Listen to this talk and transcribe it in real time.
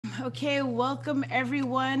Okay, welcome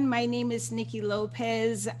everyone. My name is Niki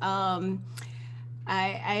Lopez. I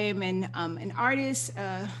am an artist,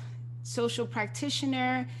 a social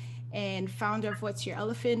practitioner, and founder of What's Your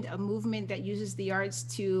Elephant, a movement that uses the arts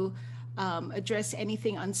to address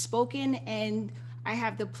anything unspoken. And I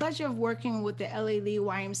have the pleasure of working with the LA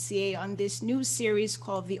YMCA on this new series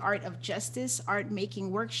called The Art of Justice, Art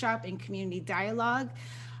Making Workshop and Community Dialogue.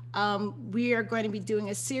 We are going to be doing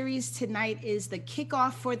a series. Tonight is the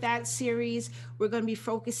kickoff for that series. We're going to be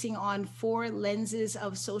focusing on 4 lenses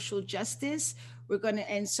of social justice.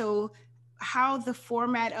 And so how the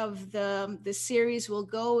format of the series will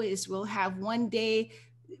go is we'll have one day,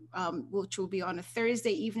 which will be on a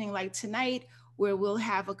Thursday evening like tonight, where we'll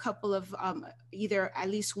have a couple of either at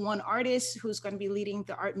least one artist who's going to be leading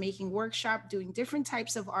the art making workshop, doing different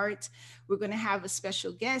types of art. We're going to have a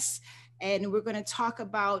special guest, and we're going to talk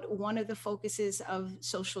about one of the focuses of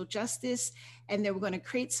social justice, and then we're going to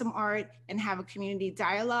create some art and have a community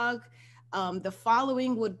dialogue. The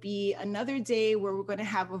following would be another day where we're going to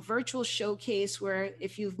have a virtual showcase where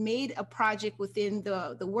if you've made a project within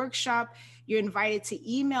the workshop, you're invited to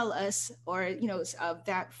email us or,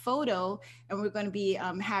 that photo. And we're going to be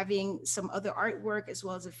having some other artwork as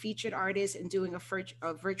well as a featured artist and doing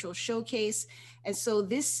a virtual showcase. And so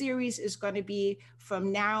this series is going to be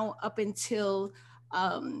from now up until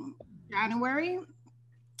January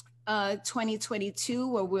 2022,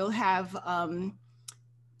 where we'll have a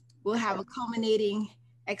culminating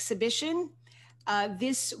exhibition.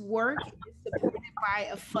 This work is supported by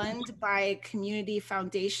a fund by Community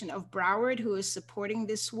Foundation of Broward, who is supporting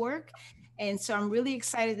this work. And so I'm really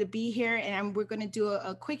excited to be here, and we're going to do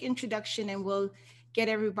a quick introduction and we'll get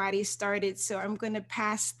everybody started. So I'm going to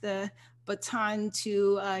pass the baton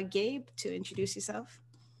to Gabe to introduce yourself.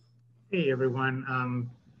 Hey everyone,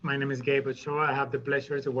 my name is Gabe Ochoa. I have the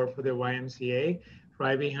pleasure to work for the YMCA.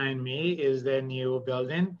 Right behind me is the new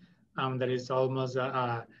building that is almost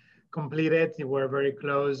completed. We're very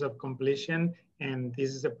close of completion, and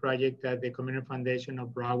this is a project that the Community Foundation of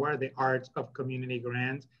Broward, the Arts of Community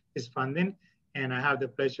Grants, is funding. And I have the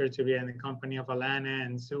pleasure to be in the company of Alana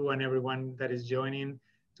and Sue and everyone that is joining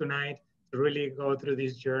tonight to really go through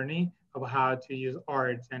this journey of how to use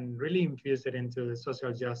art and really infuse it into the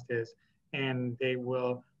social justice. And they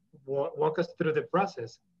will walk us through the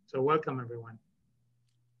process. So welcome everyone.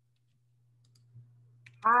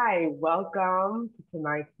 Hi, welcome to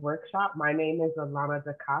tonight's workshop. My name is Alana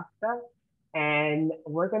DaCosta, and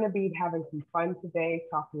we're going to be having some fun today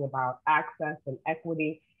talking about access and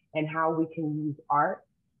equity and how we can use art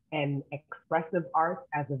and expressive art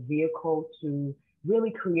as a vehicle to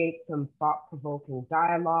really create some thought-provoking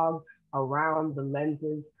dialogue around the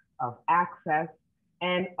lenses of access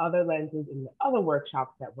and other lenses in the other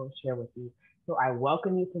workshops that we'll share with you. So I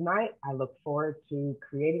welcome you tonight. I look forward to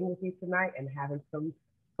creating with you tonight and having some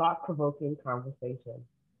thought-provoking conversation.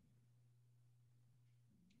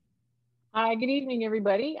 Hi, good evening,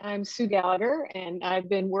 everybody. I'm Sue Gallenger, and I've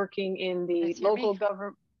been working in the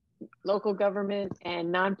local government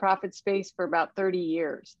and nonprofit space for about 30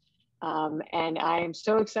 years. And I am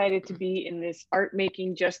so excited to be in this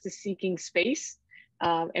art-making, justice-seeking space,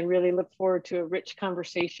 and really look forward to a rich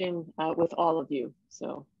conversation with all of you.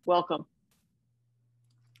 So welcome.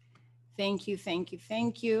 Thank you, thank you,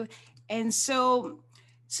 thank you. And so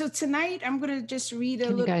tonight I'm going to just read a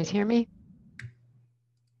little. Can you guys hear me?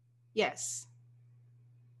 Yes.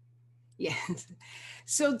 Yes.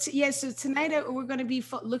 So tonight we're going to be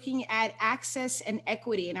looking at access and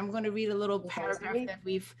equity, and I'm going to read a little paragraph that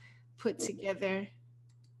we've put together.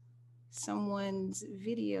 Someone's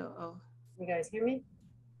video. Oh. You guys hear me?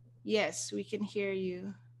 Yes, we can hear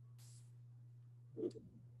you.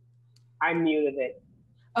 I muted it.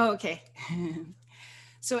 Oh, okay.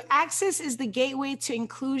 So access is the gateway to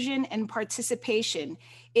inclusion and participation.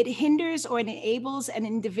 It hinders or enables an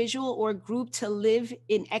individual or group to live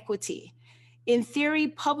in equity. In theory,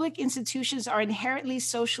 public institutions are inherently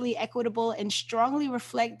socially equitable and strongly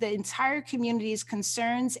reflect the entire community's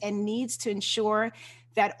concerns and needs to ensure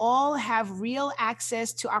that all have real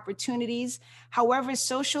access to opportunities. However,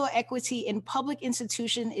 social equity in public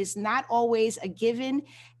institutions is not always a given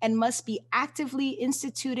and must be actively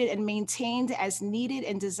instituted and maintained as needed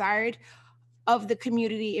and desired of the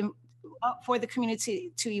community for the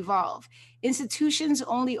community to evolve. Institutions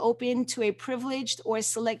only open to a privileged or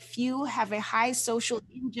select few have a high social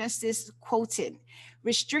injustice quotient.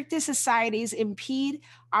 Restricted societies impede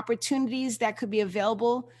opportunities that could be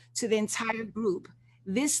available to the entire group.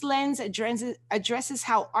 This lens addresses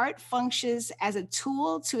how art functions as a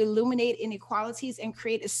tool to illuminate inequalities and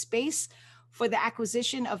create a space for the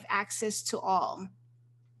acquisition of access to all.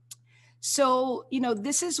 So,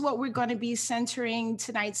 this is what we're going to be centering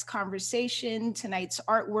tonight's conversation, tonight's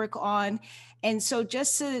artwork on. And so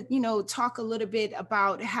just to, talk a little bit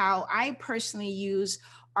about how I personally use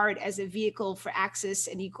art as a vehicle for access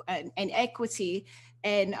and equity.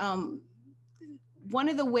 And one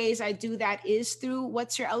of the ways I do that is through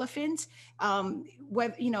What's Your Elephant?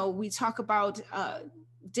 We talk about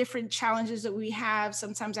different challenges that we have.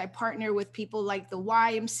 Sometimes I partner with people like the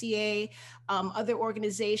YMCA, other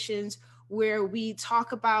organizations where we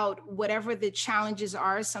talk about whatever the challenges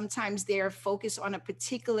are. Sometimes they're focused on a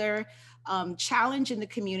particular challenge in the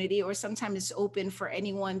community, or sometimes it's open for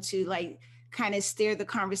anyone to kind of steer the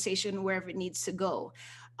conversation wherever it needs to go.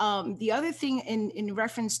 The other thing in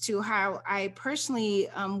reference to how I personally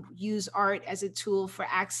use art as a tool for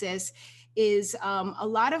access is a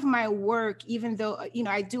lot of my work, even though,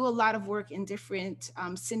 I do a lot of work in different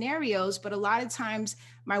scenarios, but a lot of times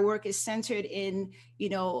my work is centered in,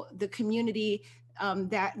 the community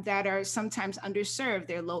that are sometimes underserved.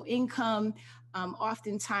 They're low income.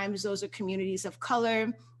 Oftentimes those are communities of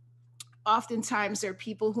color. Oftentimes there are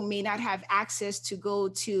people who may not have access to go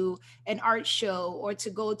to an art show or to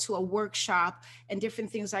go to a workshop and different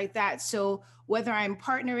things like that. So whether I'm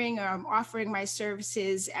partnering or I'm offering my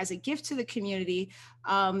services as a gift to the community,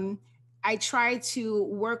 I try to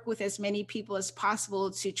work with as many people as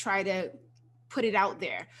possible to try to put it out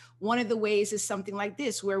there. One of the ways is something like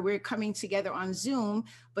this, where we're coming together on Zoom,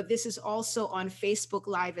 but this is also on Facebook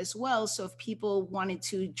Live as well. So if people wanted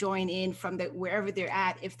to join in from wherever they're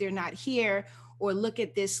at, if they're not here or look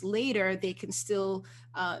at this later, they can still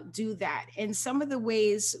do that. And some of the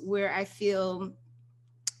ways where I feel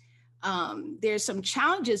there's some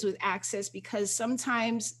challenges with access, because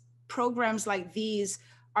sometimes programs like these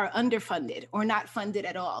are underfunded or not funded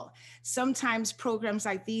at all. Sometimes programs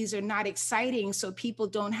like these are not exciting, so people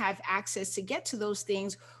don't have access to get to those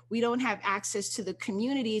things. We don't have access to the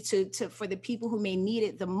community for the people who may need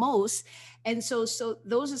it the most. And so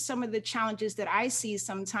those are some of the challenges that I see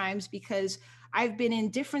sometimes, because I've been in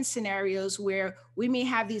different scenarios where we may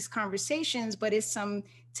have these conversations, but it's some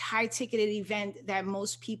high ticketed event that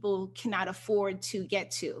most people cannot afford to get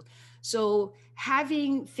to. So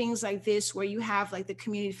having things like this, where you have like the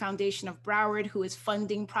Community Foundation of Broward, who is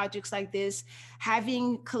funding projects like this,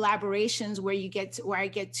 having collaborations where I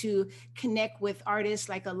get to connect with artists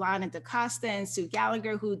like Alana, DaCosta and Sue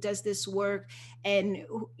Gallenger, who does this work. And,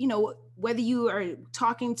 whether you are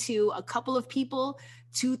talking to a couple of people,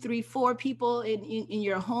 2, 3, 4 people in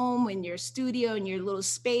your home, in your studio, in your little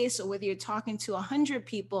space, or whether you're talking to 100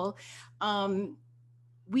 people,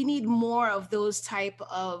 we need more of those type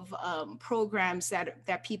of programs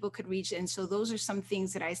that people could reach. And so those are some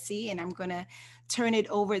things that I see, and I'm gonna turn it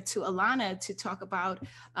over to Alana to talk about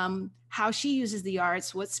how she uses the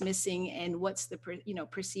arts, what's missing, and what's the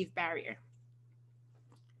perceived barrier.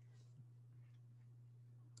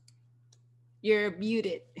 You're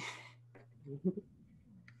muted.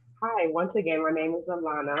 Hi, once again, my name is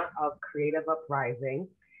Alana of Creative Uprising,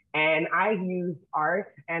 and I use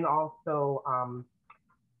art and also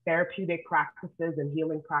therapeutic practices and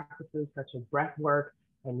healing practices such as breath work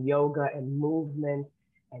and yoga and movement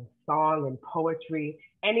and song and poetry,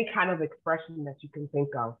 any kind of expression that you can think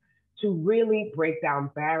of, to really break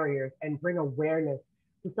down barriers and bring awareness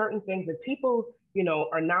to certain things that people,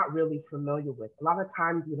 are not really familiar with. A lot of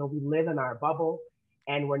times, we live in our bubble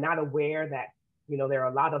and we're not aware that, there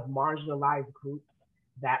are a lot of marginalized groups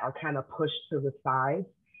that are kind of pushed to the side,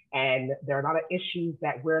 and there are a lot of issues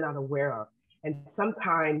that we're not aware of. And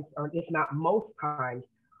sometimes, or if not most times,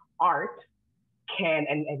 art can,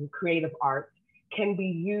 and creative art can be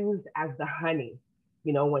used as the honey.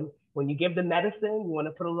 When you give the medicine, you want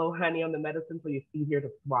to put a little honey on the medicine so it's easier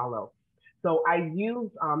to swallow. So I use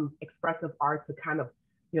expressive art to kind of,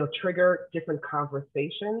 trigger different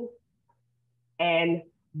conversations. And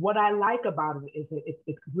what I like about it is that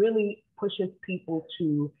it really pushes people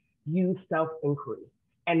to use self-inquiry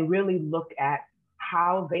and really look at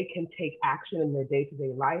how they can take action in their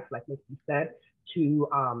day-to-day life, like Niki said, to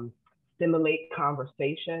stimulate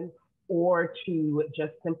conversation or to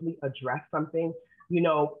just simply address something.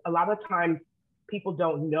 A lot of times people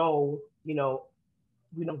don't know,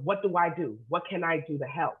 what do I do? What can I do to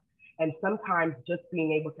help? And sometimes just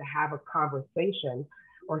being able to have a conversation,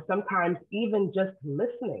 or sometimes even just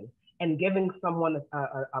listening and giving someone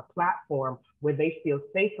a platform where they feel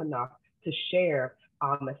safe enough to share,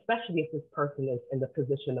 especially if this person is in the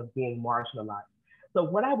position of being marginalized. So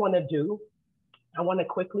what I want to do, I want to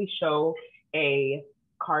quickly show a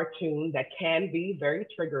cartoon that can be very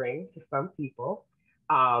triggering to some people.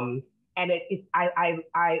 And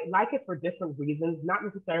I like it for different reasons, not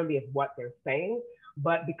necessarily of what they're saying,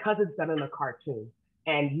 but because it's done in a cartoon,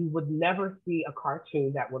 and you would never see a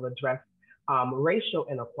cartoon that will address racial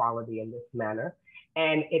inequality in this manner.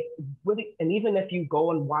 And it really, and even if you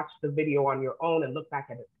go and watch the video on your own and look back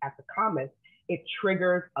at the comments, it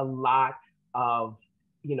triggers a lot of,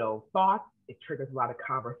 thoughts. It triggers a lot of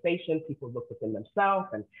conversation. People look within themselves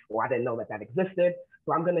and, I didn't know that existed.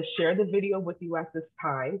 So I'm going to share the video with you at this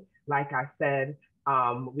time. Like I said,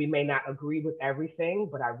 we may not agree with everything,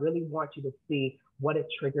 but I really want you to see what it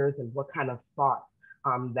triggers and what kind of thoughts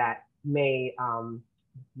that you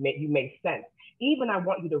may sense. Even I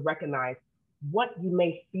want you to recognize what you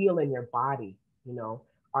may feel in your body.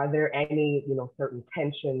 Are there any, certain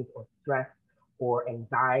tensions or stress or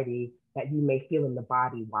anxiety that you may feel in the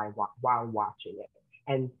body while watching it?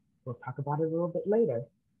 And we'll talk about it a little bit later.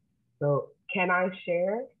 So can I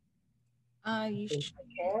share? You I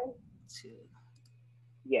can?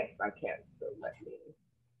 Yes, I can. So let me.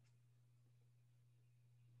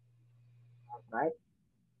 All right.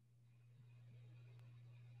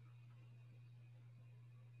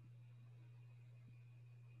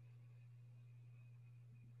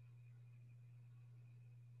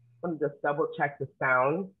 Let me just double check the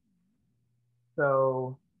sound.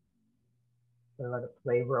 So let it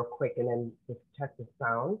play real quick and then just check the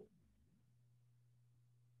sound.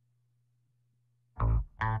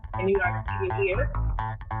 Can you hear?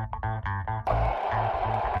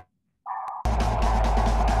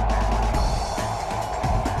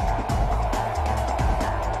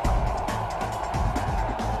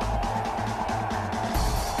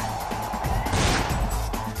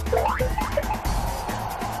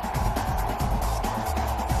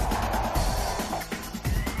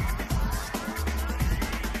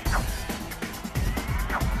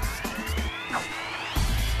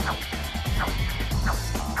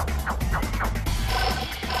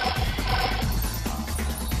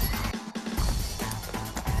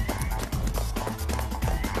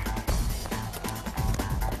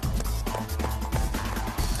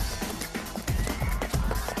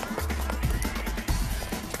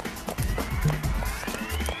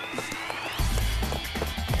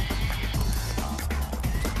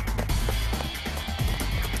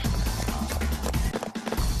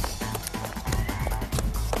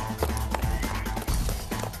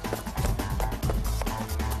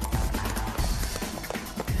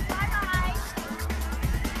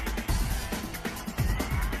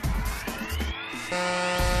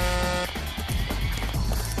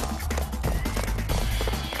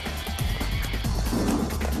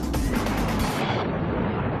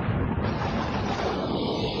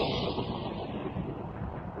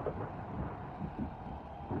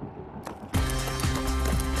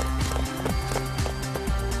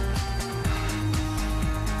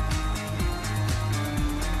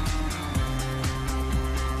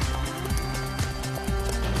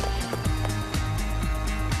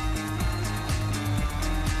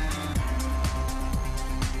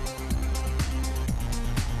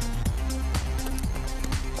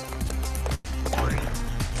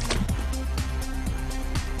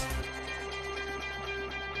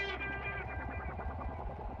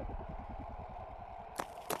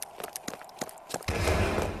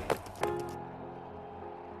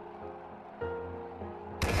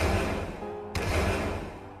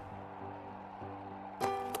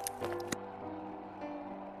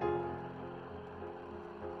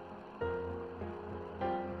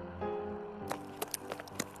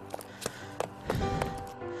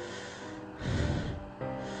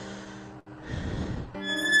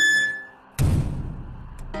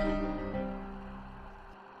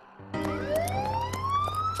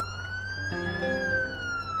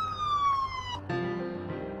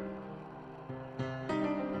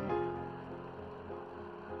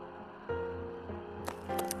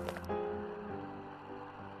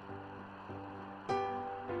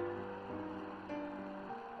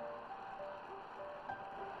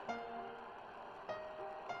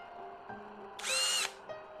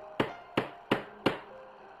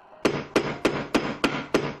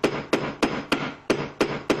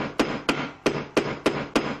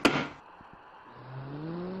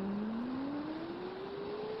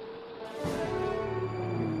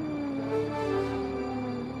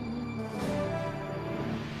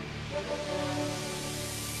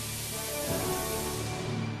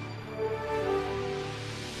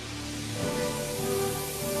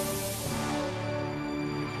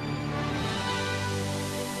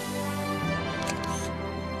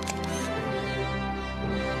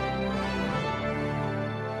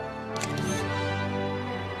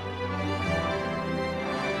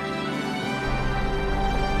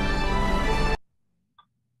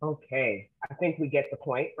 Okay, I think we get the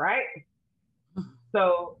point, right?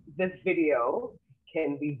 So this video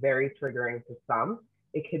can be very triggering to some.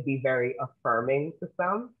 It could be very affirming to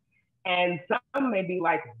some. And some may be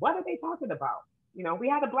like, what are they talking about? You know, we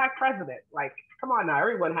had a Black president. Like, come on now,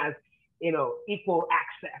 everyone has, you know, equal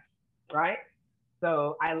access, right?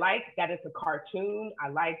 So I like that it's a cartoon. I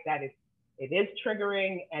like that it is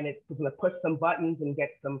triggering, and it's going to push some buttons and get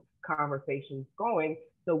some conversations going.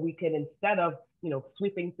 So we can, instead of, you know,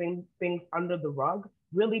 sweeping things under the rug,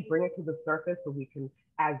 really bring it to the surface so we can,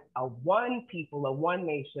 as a one people, a one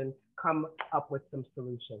nation, come up with some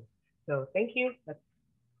solutions. So thank you.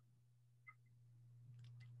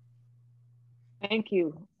 Thank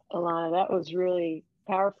you, Alana. That was really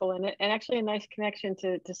powerful, and actually a nice connection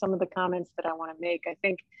to some of the comments that I want to make. I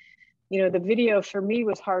think, you know, the video for me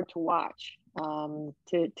was hard to watch,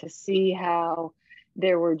 to see how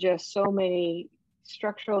there were just so many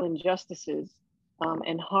structural injustices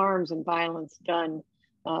and harms and violence done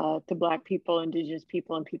to Black people, Indigenous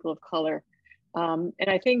people, and people of color. And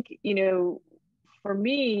I think, you know, for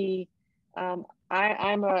me, I'm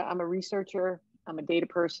a researcher, I'm a data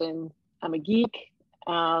person, I'm a geek,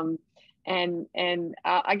 and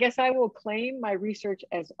I guess I will claim my research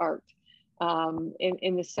as art,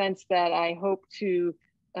 in the sense that I hope to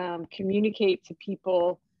communicate to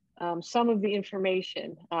people some of the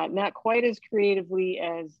information, not quite as creatively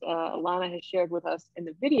as Alana has shared with us in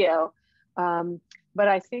the video, but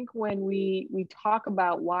I think when we talk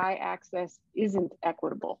about why access isn't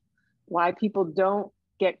equitable, why people don't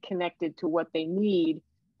get connected to what they need,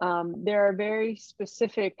 there are very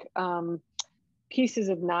specific pieces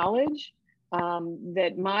of knowledge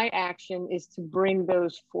that my action is to bring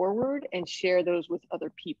those forward and share those with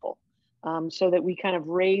other people, so that we kind of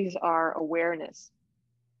raise our awareness.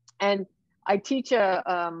 And I teach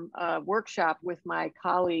a workshop with my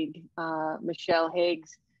colleague, Michelle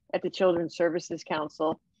Higgs, at the Children's Services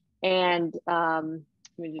Council. And let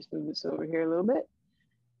me just move this over here a little bit.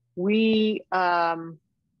 We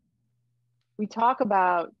talk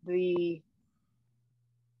about the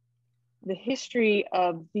history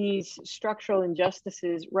of these structural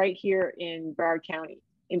injustices right here in Broward County,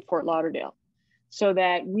 in Fort Lauderdale, so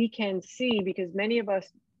that we can see, because many of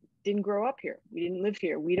us didn't grow up here, we didn't live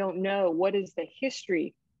here, we don't know what is the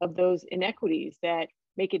history of those inequities that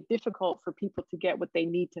make it difficult for people to get what they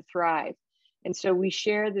need to thrive. And so we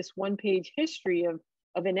share this one-page history of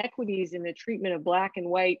inequities in the treatment of Black and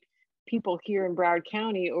white people here in Broward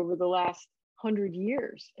County over the last 100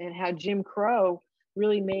 years, and how Jim Crow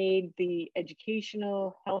really made the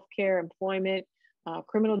educational, healthcare, employment,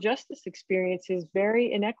 criminal justice experiences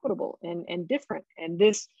very inequitable and different. And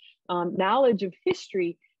this knowledge of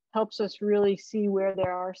history helps us really see where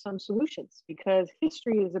there are some solutions, because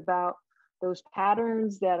history is about those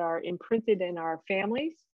patterns that are imprinted in our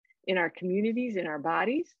families, in our communities, in our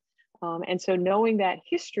bodies. And so knowing that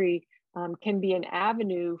history can be an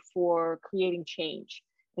avenue for creating change.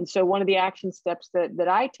 And so one of the action steps that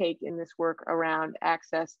I take in this work around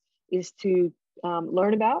access is to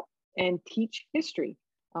learn about and teach history,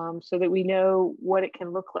 so that we know what it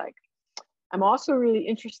can look like. I'm also really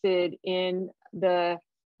interested in the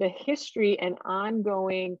history and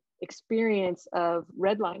ongoing experience of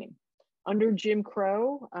redlining. Under Jim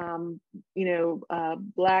Crow,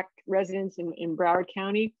 Black residents in Broward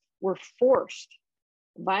County were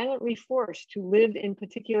violently forced to live in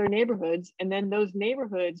particular neighborhoods, and then those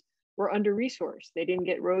neighborhoods were under-resourced. They didn't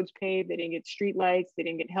get roads paved, they didn't get street lights, they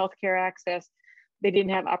didn't get healthcare access, they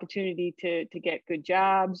didn't have opportunity to get good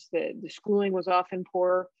jobs, the schooling was often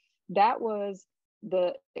poor. That was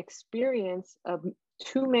the experience of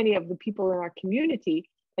too many of the people in our community.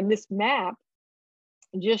 And this map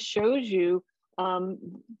just shows you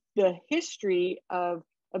the history of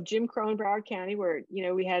Jim Crow in Broward County, where, you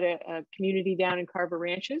know, we had a community down in Carver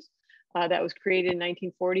Ranches that was created in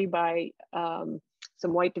 1940 by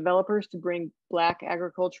some white developers to bring Black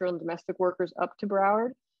agricultural and domestic workers up to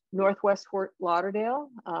Broward. Northwest Fort Lauderdale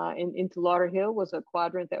into Lauderhill was a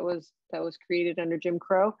quadrant that was created under Jim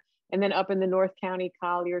Crow, and then up in the North County,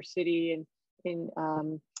 Collier City, and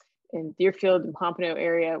in Deerfield and Pompano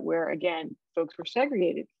area, where again folks were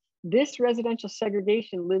segregated. This residential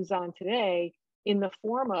segregation lives on today in the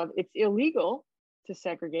form of, it's illegal to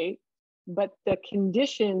segregate, but the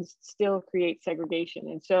conditions still create segregation.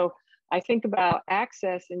 And so I think about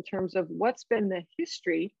access in terms of what's been the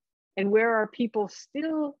history and where are people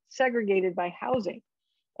still segregated by housing,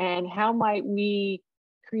 and how might we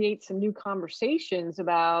create some new conversations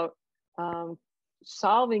about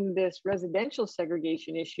solving this residential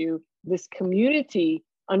segregation issue, this community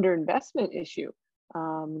underinvestment issue.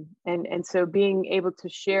 And so being able to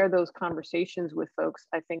share those conversations with folks,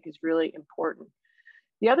 I think, is really important.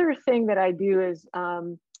 The other thing that I do is,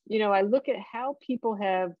 you know, I look at how people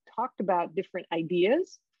have talked about different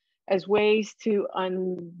ideas as ways to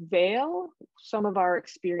unveil some of our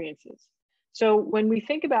experiences. So when we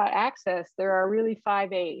think about access, there are really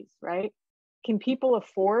 5 A's, right? Can people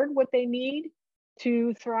afford what they need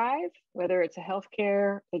to thrive, whether it's a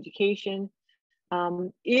healthcare, education?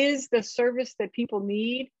 Is the service that people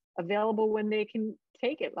need available when they can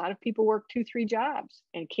take it? A lot of people work 2-3 jobs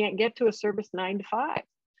and can't get to a service 9 to 5,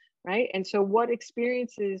 right? And so what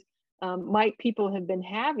experiences might people have been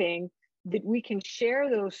having that we can share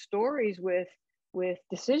those stories with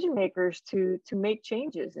decision makers to make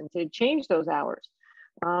changes and to change those hours?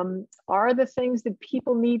 Are the things that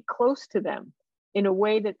people need close to them in a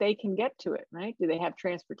way that they can get to it, right? Do they have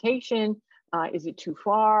transportation? Is it too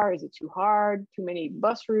far? Is it too hard? Too many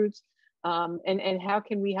bus routes? And how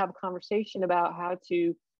can we have a conversation about how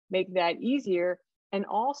to make that easier and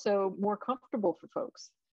also more comfortable for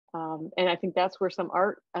folks? And I think that's where some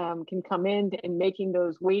art can come in making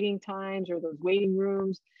those waiting times or those waiting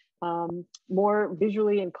rooms more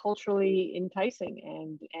visually and culturally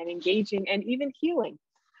enticing and engaging and even healing.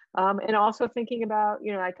 And also thinking about,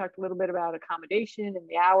 you know, I talked a little bit about accommodation and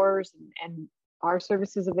the hours and our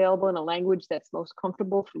services available in a language that's most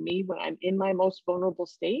comfortable for me when I'm in my most vulnerable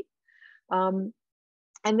state. And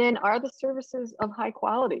then are the services of high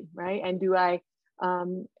quality, right? And do I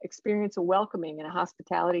experience a welcoming and a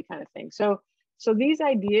hospitality kind of thing? So these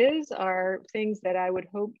ideas are things that I would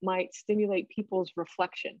hope might stimulate people's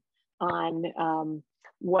reflection on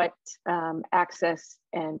what access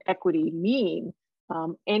and equity mean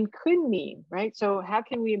and could mean, right? So how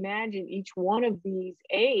can we imagine each one of these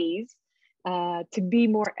A's to be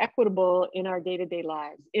more equitable in our day-to-day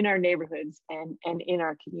lives, in our neighborhoods and in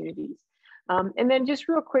our communities? And then just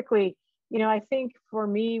real quickly, you know, I think for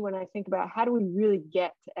me, when I think about how do we really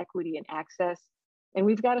get to equity and access, and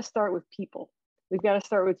we've got to start with people. We've got to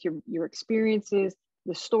start with your experiences,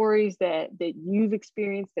 the stories that you've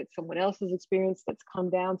experienced, that someone else has experienced, that's come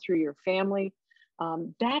down through your family.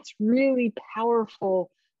 That's really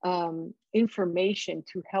powerful information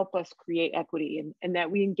to help us create equity, and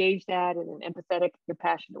that we engage that in an empathetic,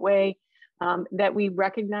 compassionate way, that we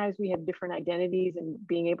recognize we have different identities and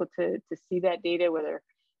being able to see that data, whether,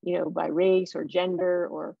 you know, by race or gender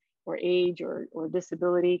or age or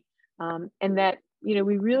disability, and that, you know,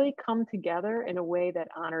 we really come together in a way that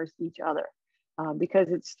honors each other, because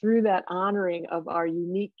it's through that honoring of our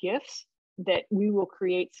unique gifts that we will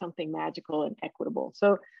create something magical and equitable.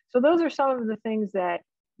 So those are some of the things that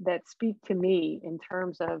speak to me in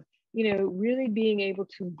terms of, you know, really being able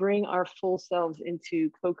to bring our full selves into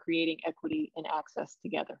co-creating equity and access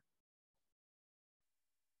together.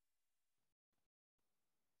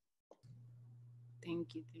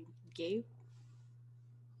 Thank you, Gabe.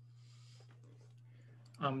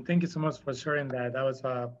 Thank you so much for sharing that. That was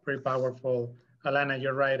pretty powerful. Alana,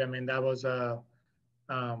 you're right. I mean, that was a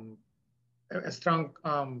strong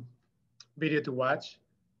video to watch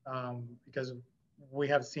because we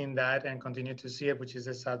have seen that and continue to see it, which is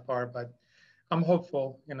the sad part. But I'm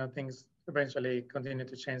hopeful, you know, things eventually continue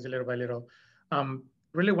to change little by little.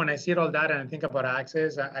 Really, when I see all that and I think about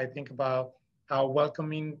access, I think about how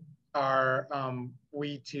welcoming are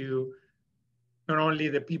we to not only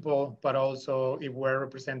the people, but also if we're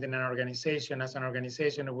representing an organization, as an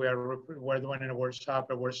organization, if we're doing a workshop,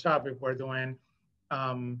 if we're doing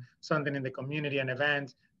something in the community, an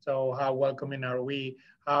event. So how welcoming are we?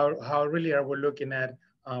 How really are we looking at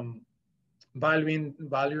valuing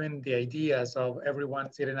the ideas of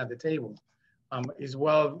everyone sitting at the table? Is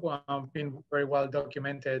been very well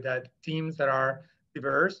documented that teams that are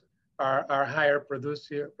diverse are higher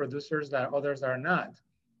producers that others are not.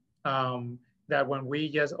 That when we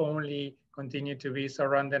just only continue to be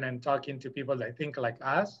surrounded and talking to people that think like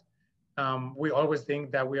us, we always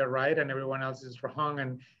think that we are right and everyone else is wrong.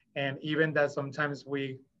 And even that sometimes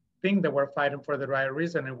we think that we're fighting for the right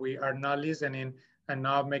reason and we are not listening and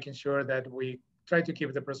not making sure that we try to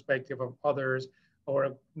keep the perspective of others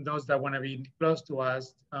or those that want to be close to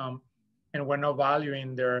us, and we're not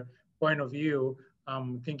valuing their point of view,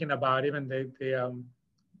 thinking about even the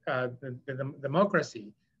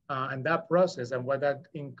democracy and that process and what that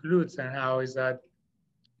includes and how is that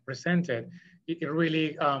presented. It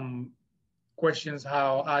really questions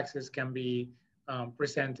how access can be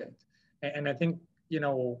presented. And I think, you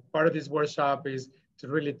know, part of this workshop is to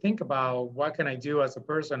really think about what can I do as a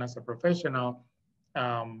person, as a professional,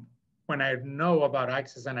 when I know about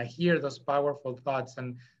access and I hear those powerful thoughts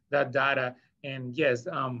and that data. And yes,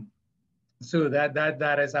 so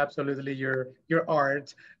that is absolutely your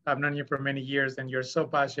art. I've known you for many years and you're so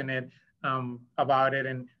passionate about it,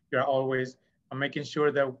 and you're always making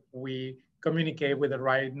sure that we communicate with the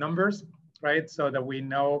right numbers, right? So that we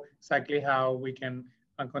know exactly how we can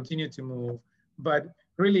continue to move. But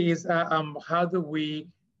really is how do we,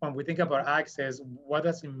 when we think about access, what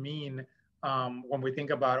does it mean when we think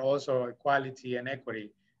about also equality and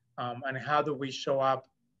equity? And how do we show up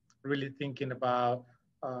really thinking about,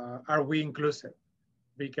 are we inclusive?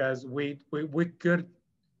 Because we could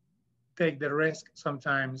take the risk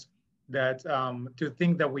sometimes that to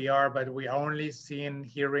think that we are, but we are only seeing,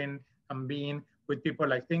 hearing, and being with people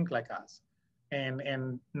like think like us,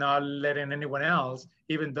 and not letting anyone else,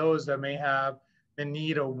 even those that may have the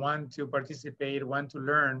need or want to participate, want to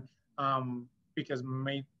learn, because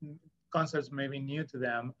concepts may be new to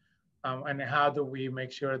them, and how do we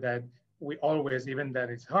make sure that we always, even that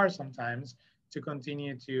it's hard sometimes, to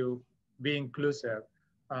continue to be inclusive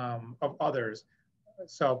of others.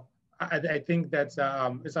 So I think that's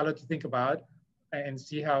it's a lot to think about and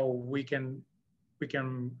see how we can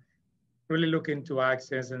really look into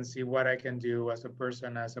access and see what I can do as a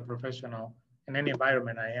person, as a professional in any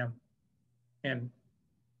environment I am in.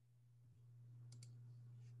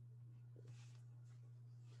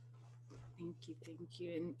 Thank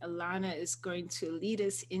you. And Alana is going to lead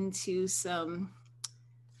us into some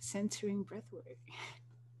centering breath work.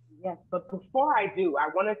 Yes, but before I do, I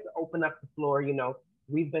wanted to open up the floor. You know,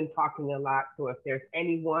 we've been talking a lot, so if there's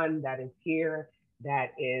anyone that is here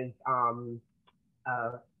that is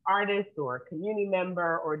a artist or a community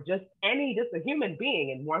member or just a human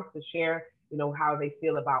being and wants to share, you know, how they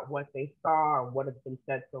feel about what they saw or what has been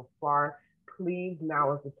said so far, please,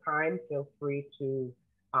 now is the time. Feel free to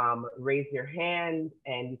raise your hand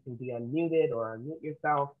and you can be unmuted or unmute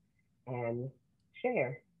yourself and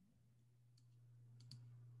share.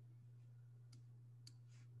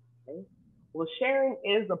 Okay. Well, sharing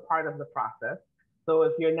is a part of the process. So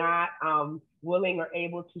if you're not willing or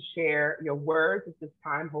able to share your words at this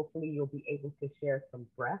time, hopefully you'll be able to share some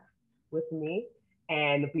breath with me.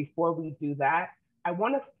 And before we do that, I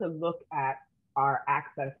want us to look at our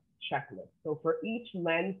access checklist. So for each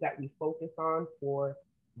lens that we focus on for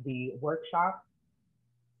the workshop,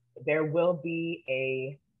 there will be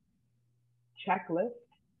a checklist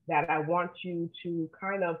that I want you to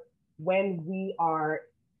kind of, when we are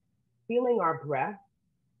feeling our breath,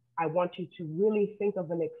 I want you to really think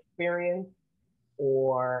of an experience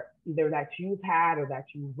or either that you've had or that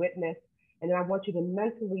you witnessed. And then I want you to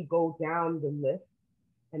mentally go down the list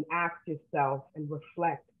and ask yourself and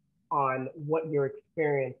reflect on what your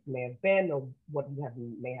experience may have been or what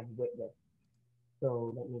you may have witnessed.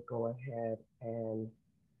 So let me go ahead and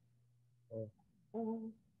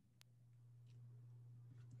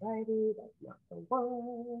righty, that's not the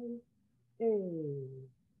one. Hey,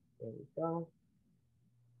 there we go.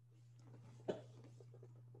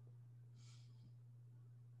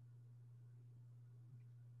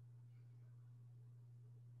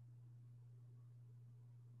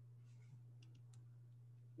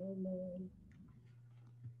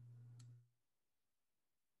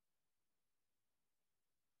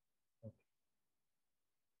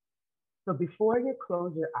 So before you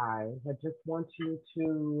close your eyes, I just want you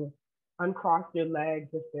to uncross your legs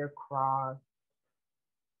if they're crossed,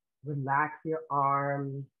 relax your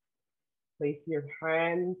arms, place your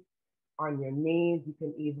hands on your knees. You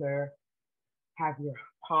can either have your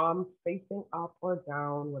palms facing up or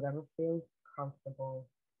down, whatever feels comfortable.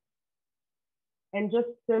 And just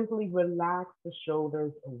simply relax the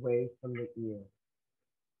shoulders away from the ears.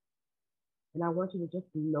 And I want you to just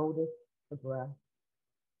notice the breath.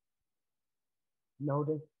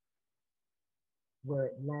 Notice where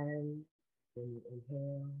it lands when you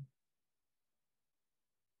inhale.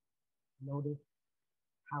 Notice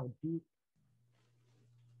how deep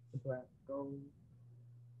the breath goes,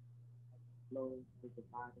 flows through the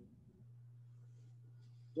body.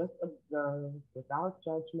 Just observe without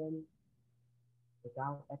judgment,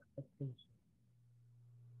 without expectation.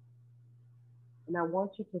 And I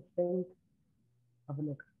want you to think of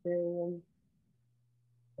an experience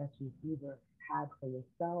that you've either had for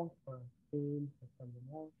yourself or seen for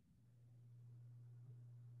someone else.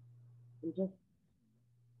 And just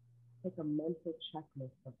take a mental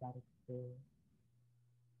checklist of that experience.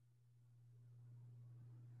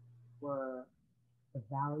 Were the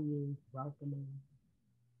values welcoming?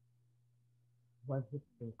 Was it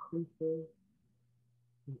inclusive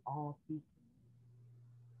to all people?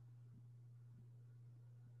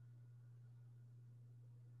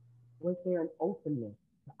 Was there an openness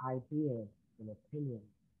to ideas and opinions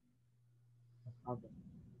of others?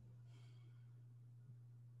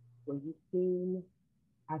 Were you seen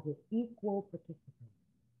as an equal participant?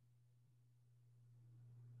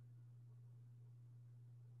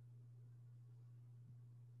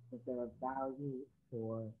 Is there a value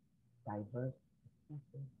for diverse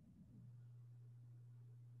perspectives?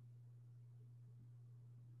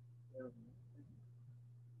 Is there a necessity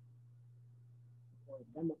for a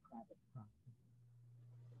democratic process,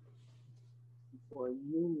 for a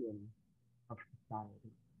union of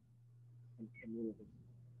society and community?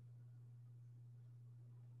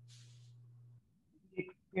 We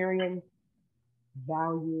experience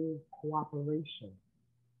value cooperation,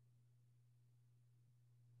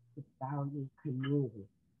 we value community.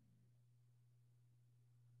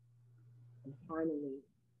 And finally,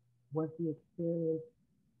 was the experience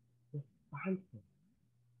responsive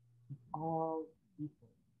to all people?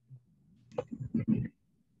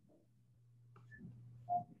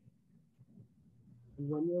 And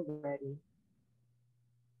when you're ready,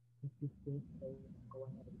 if you feel safe, go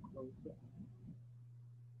ahead and close your eyes.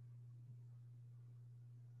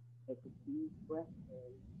 Take a deep breath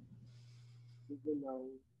in through your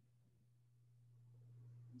nose.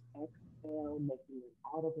 Exhale, making an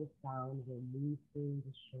audible sound, releasing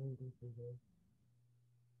the shoulders away.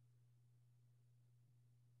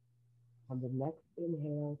 On the next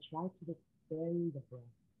inhale, try to extend the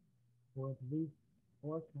breath for at least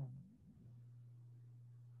 4 times,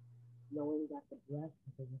 knowing that the breath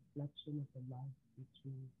is a reflection of the life you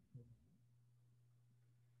choose to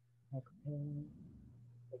live. Exhale,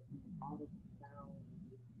 making an audible sound.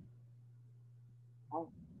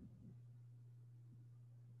 Out.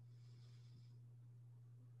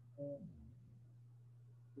 Exhale,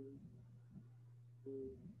 breathe,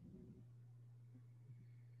 breathe.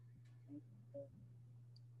 Exhale,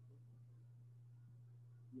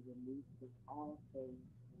 you release all things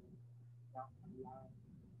not aligned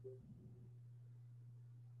with you.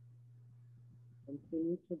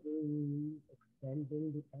 Continue to breathe, extending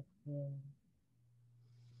the exhale,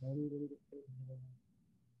 extending the inhale,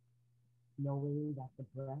 knowing that the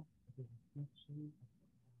breath is a reflection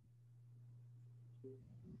of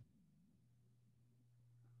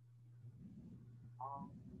all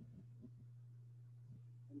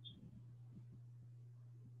tension,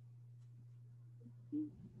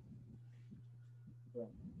 deep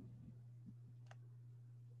breath.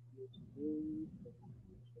 You breathe, there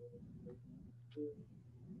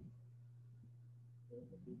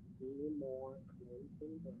will be 3 more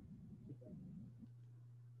cleansing breaths together.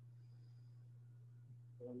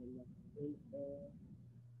 On the next inhale,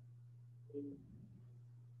 3,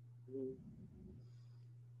 3,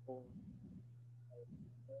 4, 5,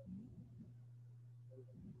 6, 7,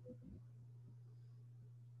 8.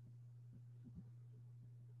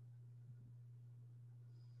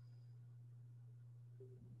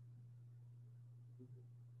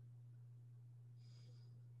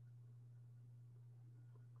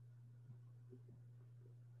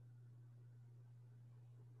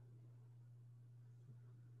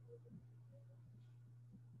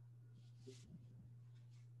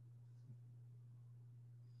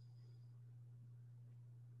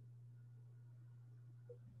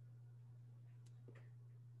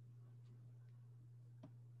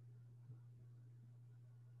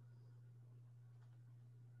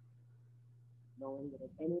 Knowing that at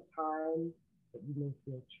any time that you may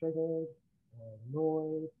feel triggered or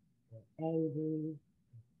annoyed or angry,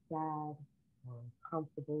 sad or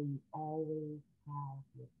uncomfortable, you always have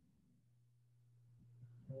your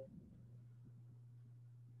hand.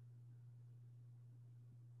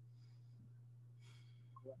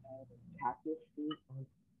 Go ahead and tap your feet on the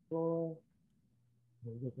floor,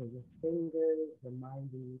 wiggle your fingers,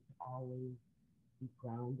 reminding you to always be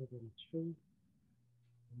grounded in truth,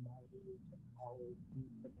 reminding you to always be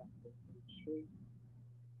productive in truth.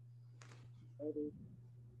 Ready,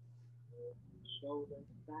 shoulders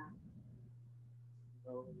back,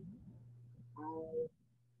 rolling eyes,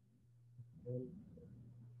 and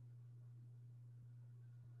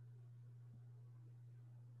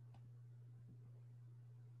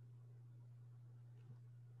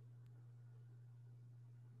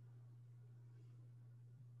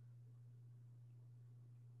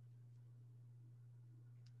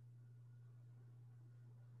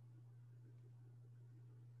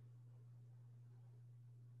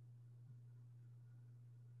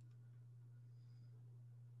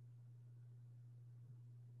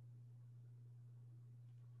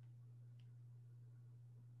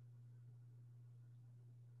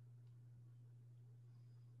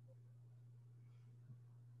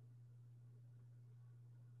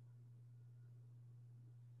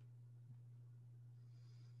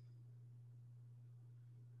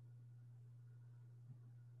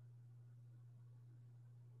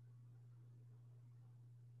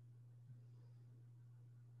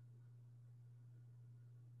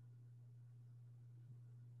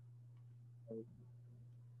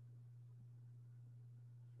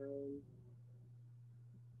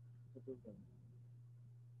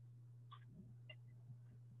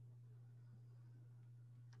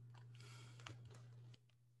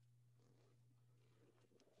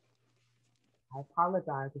I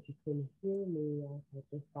apologize if you couldn't hear me. I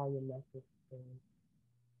just saw your message.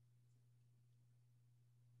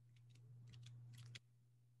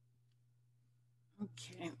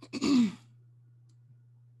 Okay.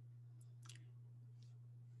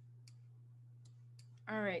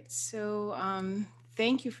 All right. So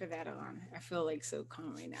thank you for that, Alana. I feel like so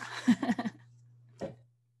calm right now.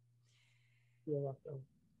 You're welcome.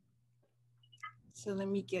 So let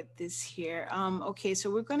me get this here. Okay,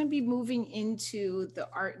 so we're going to be moving into the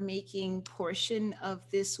art making portion of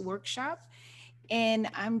this workshop. And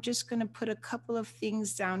I'm just going to put a couple of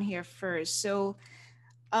things down here first. So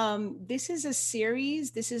this is a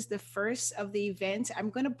series. This is the first of the event.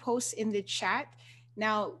 I'm going to post in the chat.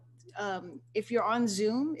 Now, if you're on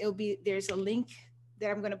Zoom, there's a link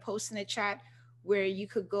that I'm going to post in the chat where you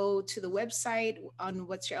could go to the website on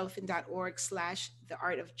whatsyourelephant.org/the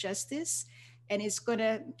art of justice. And it's going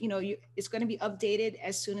to, it's going to be updated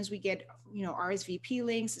as soon as we get, RSVP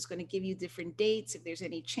links. It's going to give you different dates if there's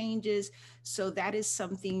any changes. So that is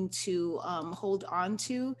something to hold on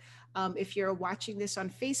to. If you're watching this on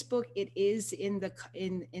Facebook, it is in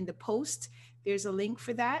the post. There's a link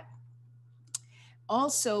for that.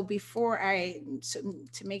 Also,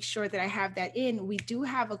 to make sure that I have that in, we do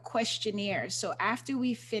have a questionnaire. So after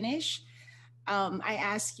we finish, I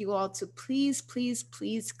ask you all to please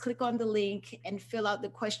click on the link and fill out the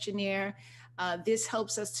questionnaire. This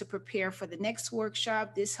helps us to prepare for the next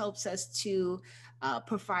workshop. This helps us to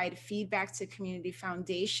provide feedback to Community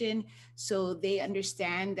Foundation so they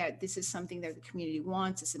understand that this is something that the community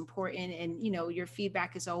wants. It's important. And, your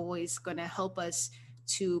feedback is always going to help us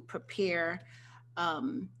to prepare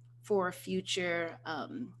for future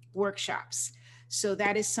workshops. So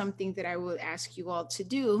that is something that I will ask you all to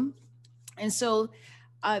do. And so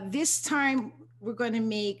this time we're going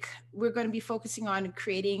to be focusing on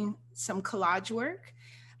creating some collage work.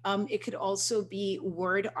 It could also be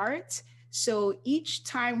word art. So each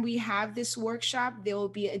time we have this workshop, there will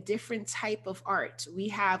be a different type of art. We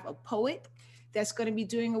have a poet that's going to be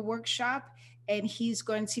doing a workshop, and he's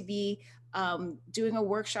going to be doing a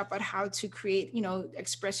workshop on how to create,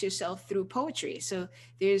 express yourself through poetry. So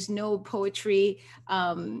there's no poetry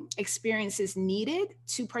experiences needed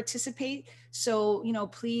to participate. So,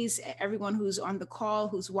 please, everyone who's on the call,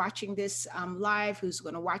 who's watching this live, who's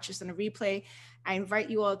going to watch this on a replay, I invite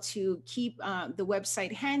you all to keep the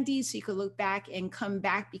website handy so you can look back and come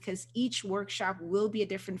back, because each workshop will be a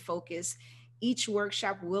different focus. Each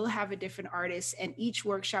workshop will have a different artist, and each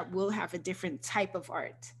workshop will have a different type of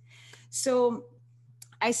art. So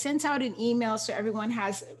I sent out an email so everyone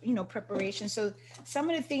has, preparation. So some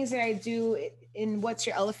of the things that I do in What's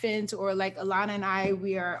Your Elephant, or like Alana and I,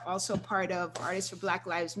 we are also part of Artists for Black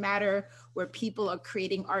Lives Matter, where people are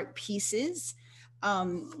creating art pieces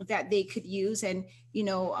that they could use. And,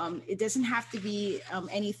 it doesn't have to be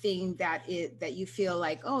anything that you feel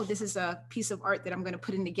like, oh, this is a piece of art that I'm going to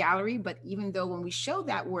put in the gallery. But even though when we show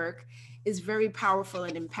that work, it's very powerful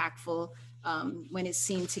and impactful when it's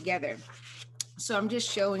seen together. So I'm just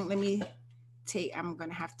showing, I'm going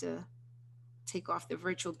to have to take off the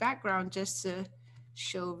virtual background just to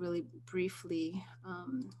show really briefly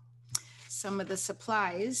some of the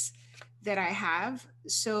supplies that I have.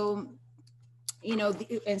 So,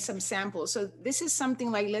 and some samples. So this is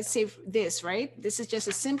something like, let's say this, right? This is just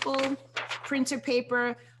a simple printer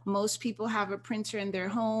paper. Most people have a printer in their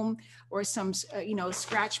home, or some,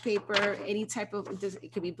 scratch paper, any type of,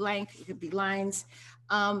 it could be blank, it could be lines.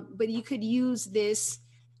 But you could use this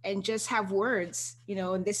and just have words,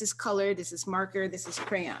 and this is color, this is marker, this is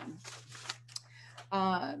crayon.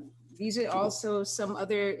 These are also some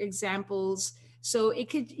other examples. So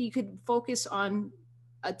you could focus on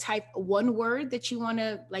one word that you want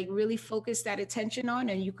to really focus that attention on,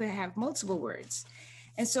 and you could have multiple words.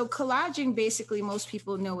 And so collaging, basically, most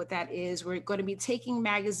people know what that is. We're going to be taking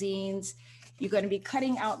magazines, you're going to be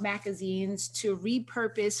cutting out magazines to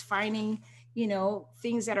repurpose, finding,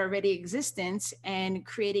 things that are already existent and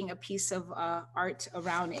creating a piece of art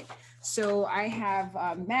around it. So I have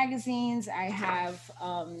magazines, I have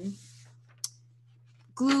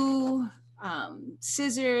glue,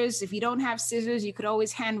 scissors. If you don't have scissors, you could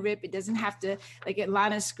always hand rip. It doesn't have to, like at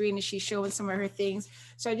Lana's screen, and she's showing some of her things.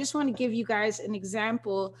 So I just want to give you guys an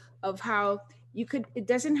example of how it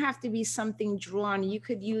doesn't have to be something drawn. You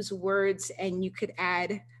could use words, and you could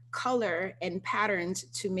add color and patterns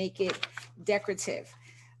to make it decorative.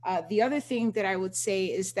 The other thing that I would say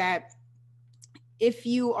is that if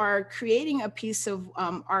you are creating a piece of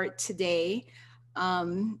art today,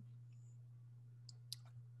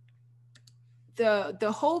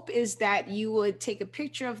 the hope is that you would take a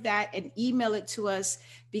picture of that and email it to us,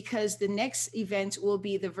 because the next event will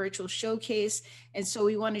be the virtual showcase. And so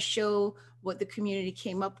we want to show what the community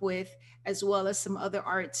came up with, as well as some other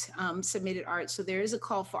art, submitted art. So there is a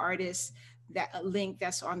call for artists, that a link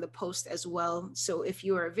that's on the post as well. So if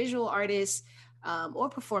you are a visual artist, or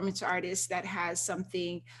performance artist that has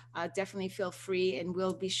something, definitely feel free, and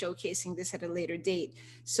we'll be showcasing this at a later date.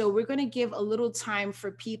 So we're going to give a little time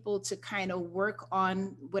for people to kind of work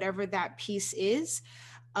on whatever that piece is.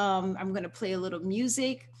 I'm going to play a little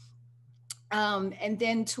music. And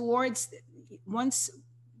then towards, once,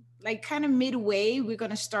 like kind of midway, we're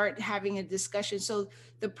going to start having a discussion. So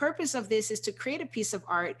the purpose of this is to create a piece of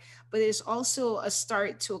art, but it's also a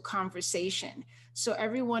start to a conversation. So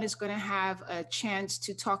everyone is going to have a chance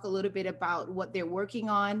to talk a little bit about what they're working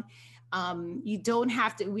on. You don't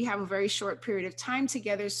have to, we have a very short period of time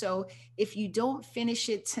together. So if you don't finish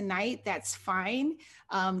it tonight, that's fine.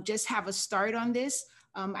 Just have a start on this.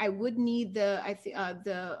 I would need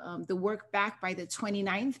the work back by the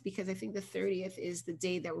 29th, because I think the 30th is the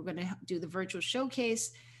day that we're going to do the virtual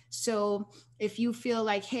showcase. So if you feel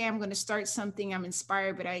like, hey, I'm going to start something, I'm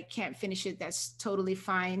inspired, but I can't finish it, that's totally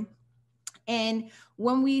fine. And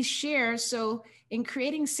when we share, so in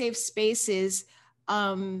creating safe spaces,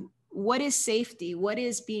 what is safety? What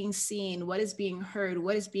is being seen? What is being heard?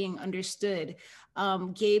 What is being understood?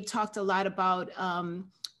 Gabe talked a lot about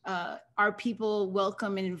are people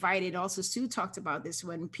welcome and invited? Also, Sue talked about this.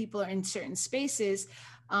 When people are in certain spaces,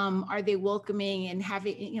 are they welcoming and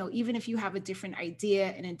having, even if you have a different idea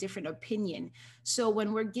and a different opinion. So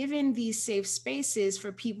when we're given these safe spaces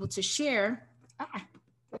for people to share,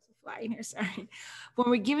 fly in here, sorry.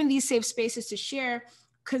 When we're given these safe spaces to share,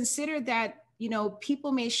 consider that,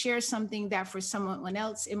 people may share something that for someone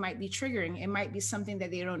else, it might be triggering. It might be something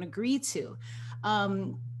that they don't agree to.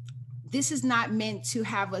 This is not meant to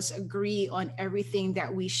have us agree on everything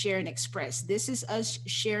that we share and express. This is us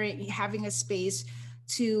sharing, having a space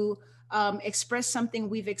to express something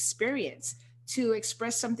we've experienced, to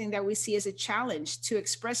express something that we see as a challenge, to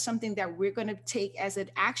express something that we're going to take as an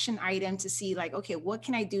action item to see, like, okay, what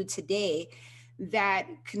can I do today that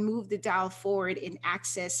can move the dial forward in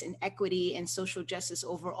access and equity and social justice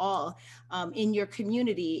overall, in your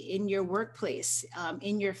community, in your workplace,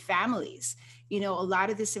 in your families. A lot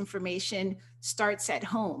of this information starts at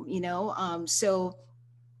home, so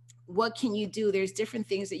what can you do? There's different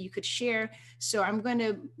things that you could share. So I'm going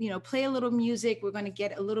to, play a little music. We're going to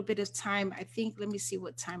get a little bit of time. I think, let me see,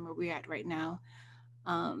 what time are we at right now?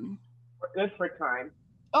 We're good for time.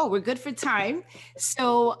 Oh, we're good for time.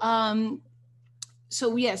 So,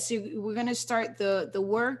 yes, we're going to start the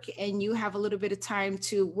work, and you have a little bit of time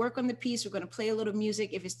to work on the piece. We're going to play a little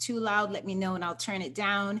music. If it's too loud, let me know and I'll turn it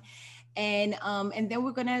down. And then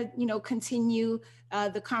we're going to, continue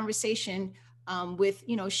the conversation with,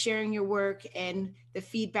 sharing your work and the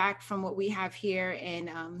feedback from what we have here. And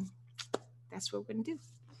that's what we're going to do.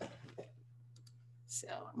 So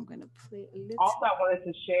I'm going to play a little. Also, I wanted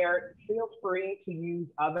to share, feel free to use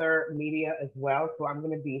other media as well. So I'm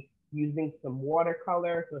going to be using some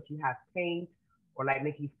watercolor. So if you have paint, or like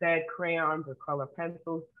Niki said, crayons or color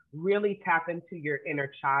pencils, really tap into your inner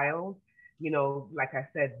child. Like I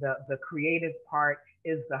said, the creative part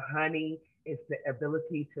is the honey. It's the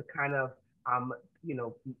ability to kind of,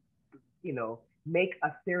 make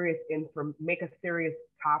a serious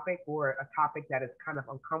topic, or a topic that is kind of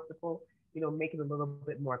uncomfortable, make it a little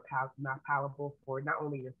bit more palatable for not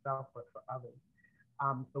only yourself, but for others.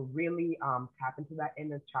 So really tap into that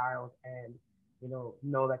inner child, and,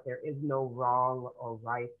 know that there is no wrong or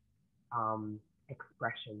right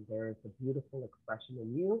expression. There is a beautiful expression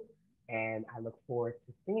in you, and I look forward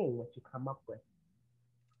to seeing what you come up with.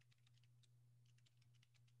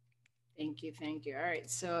 Thank you. Thank you. All right.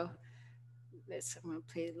 So I'm going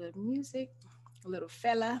to play a little music, a little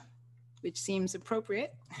fella, which seems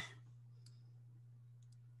appropriate.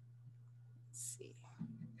 Let's see.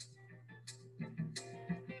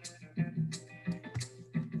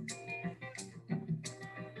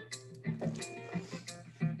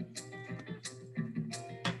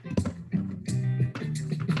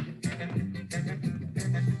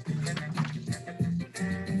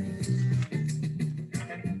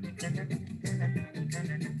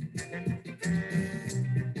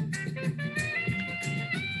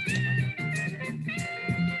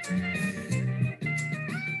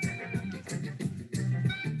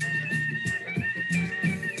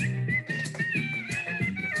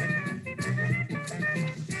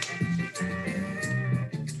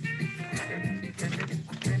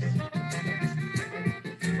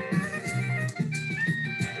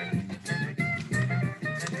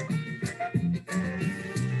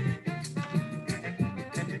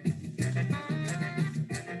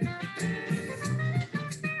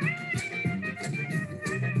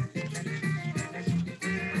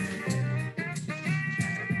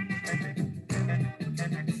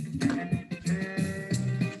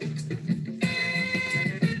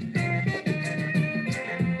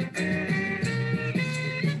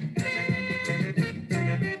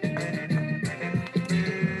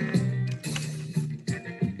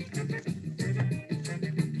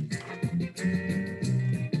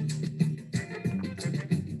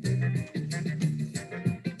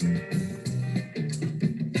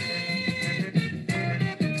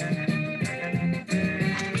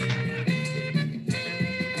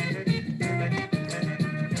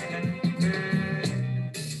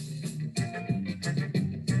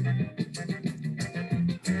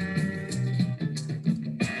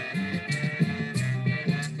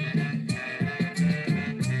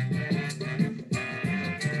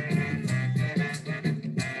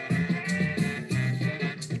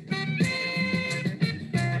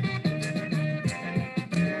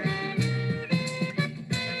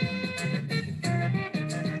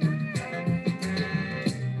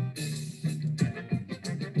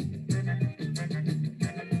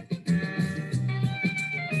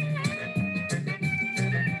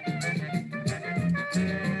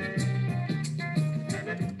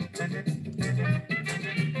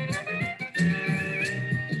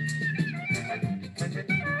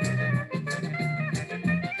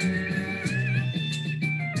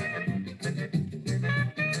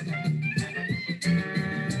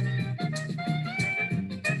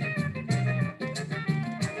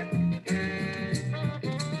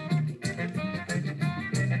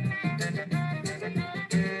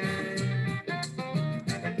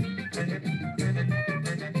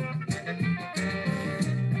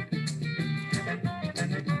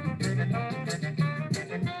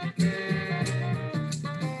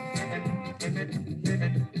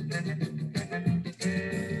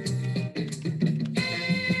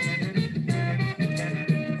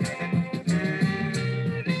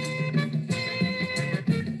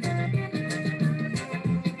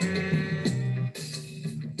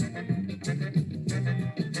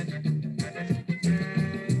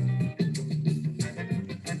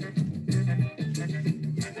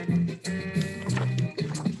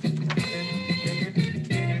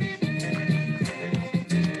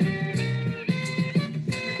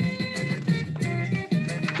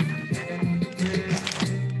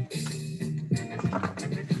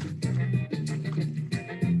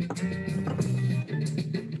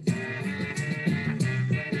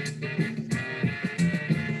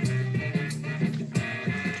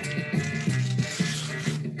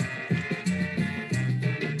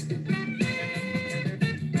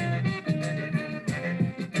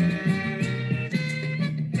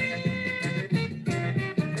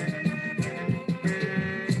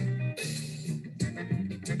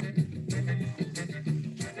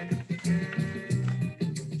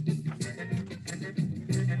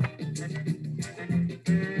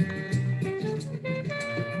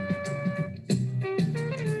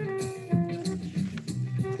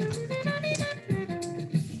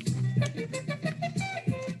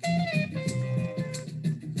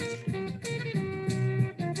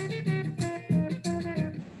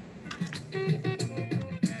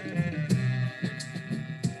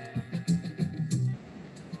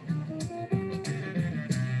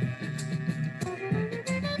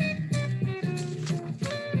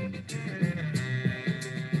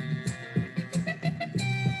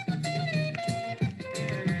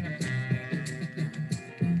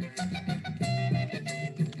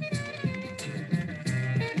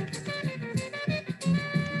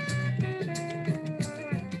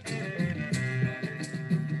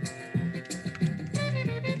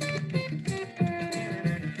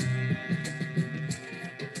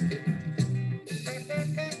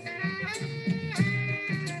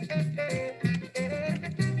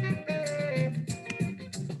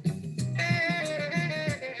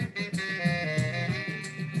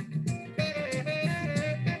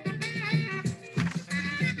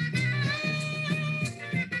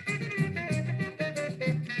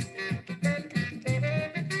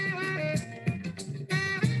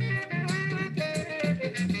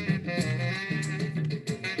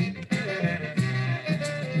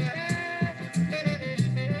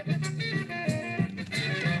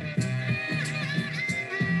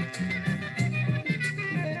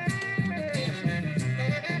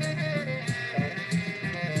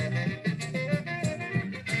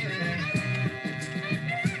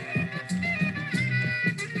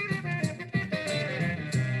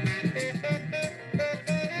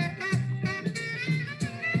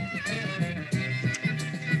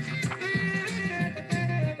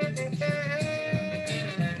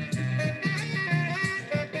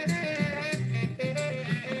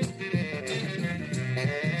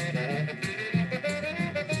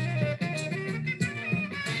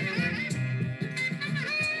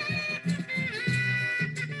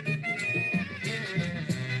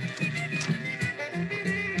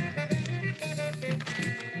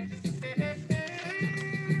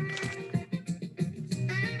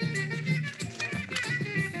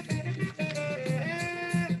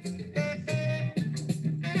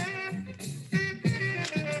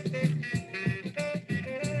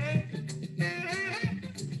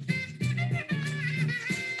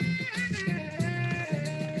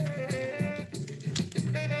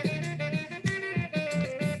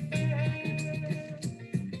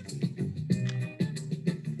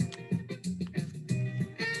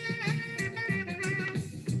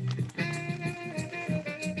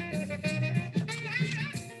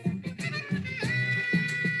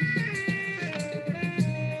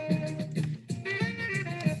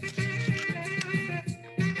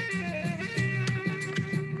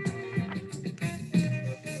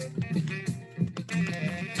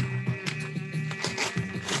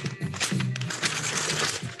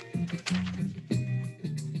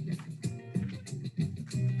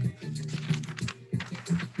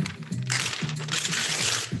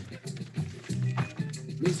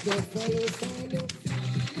 It's the follow, follow.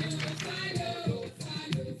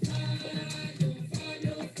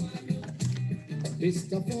 It's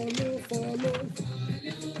the follow, follow.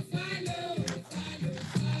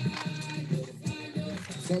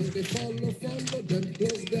 Some they follow, follow, then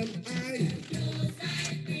close them eye.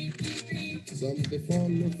 Some they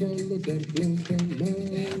follow, follow, then close them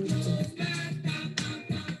mouth.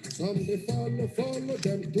 Some they follow, follow,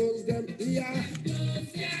 then close them ear.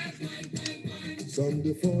 Some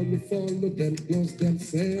they follow, follow, then close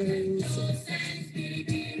themselves.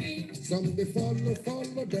 Some they follow,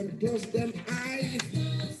 follow, then close them eye.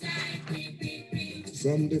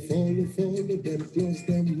 Some they follow, follow, then close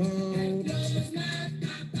them mouth.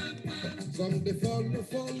 Some they follow,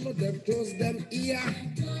 follow, then close them ear.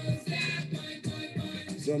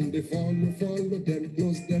 Some they follow, follow, then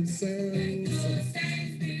close themselves.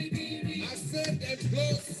 I said them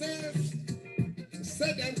close,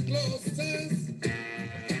 said them close.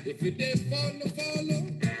 If you did follow, follow,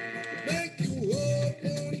 make you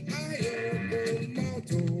open eye, open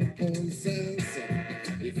mouth, open sense.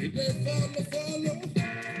 If you did follow, follow,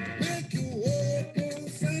 make you open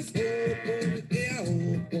sense, open ear,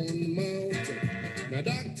 open mouth. Now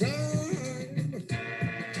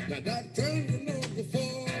that time you know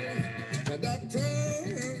before. Now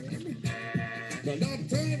that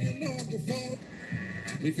time you know before.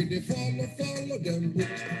 If you did follow, follow them. Now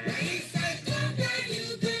if I come down,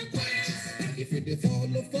 you go punch. If you did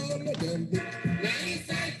follow, follow them. Now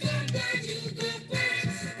if I come down, you go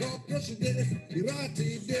punch. Cockroach day,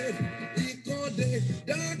 pirate day, eco day,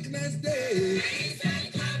 darkness day. Now if I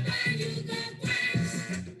come down, you go punch.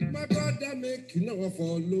 My brother make you know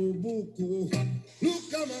follow buku.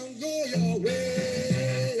 Look come and go your way.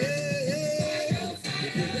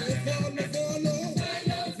 If you did follow, follow.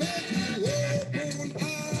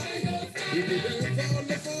 If you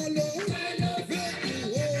don't follow, make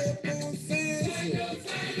you open sense.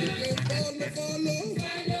 If you don't follow,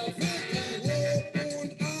 make you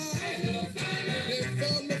open eye. If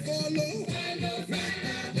you follow,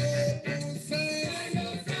 make you open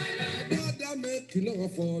sense. Brother, make you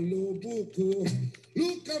not follow book.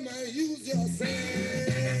 Look, come and use your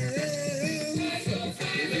sense.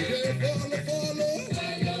 If you don't follow,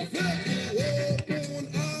 make you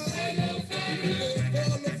open eye. If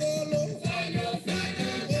you don't follow.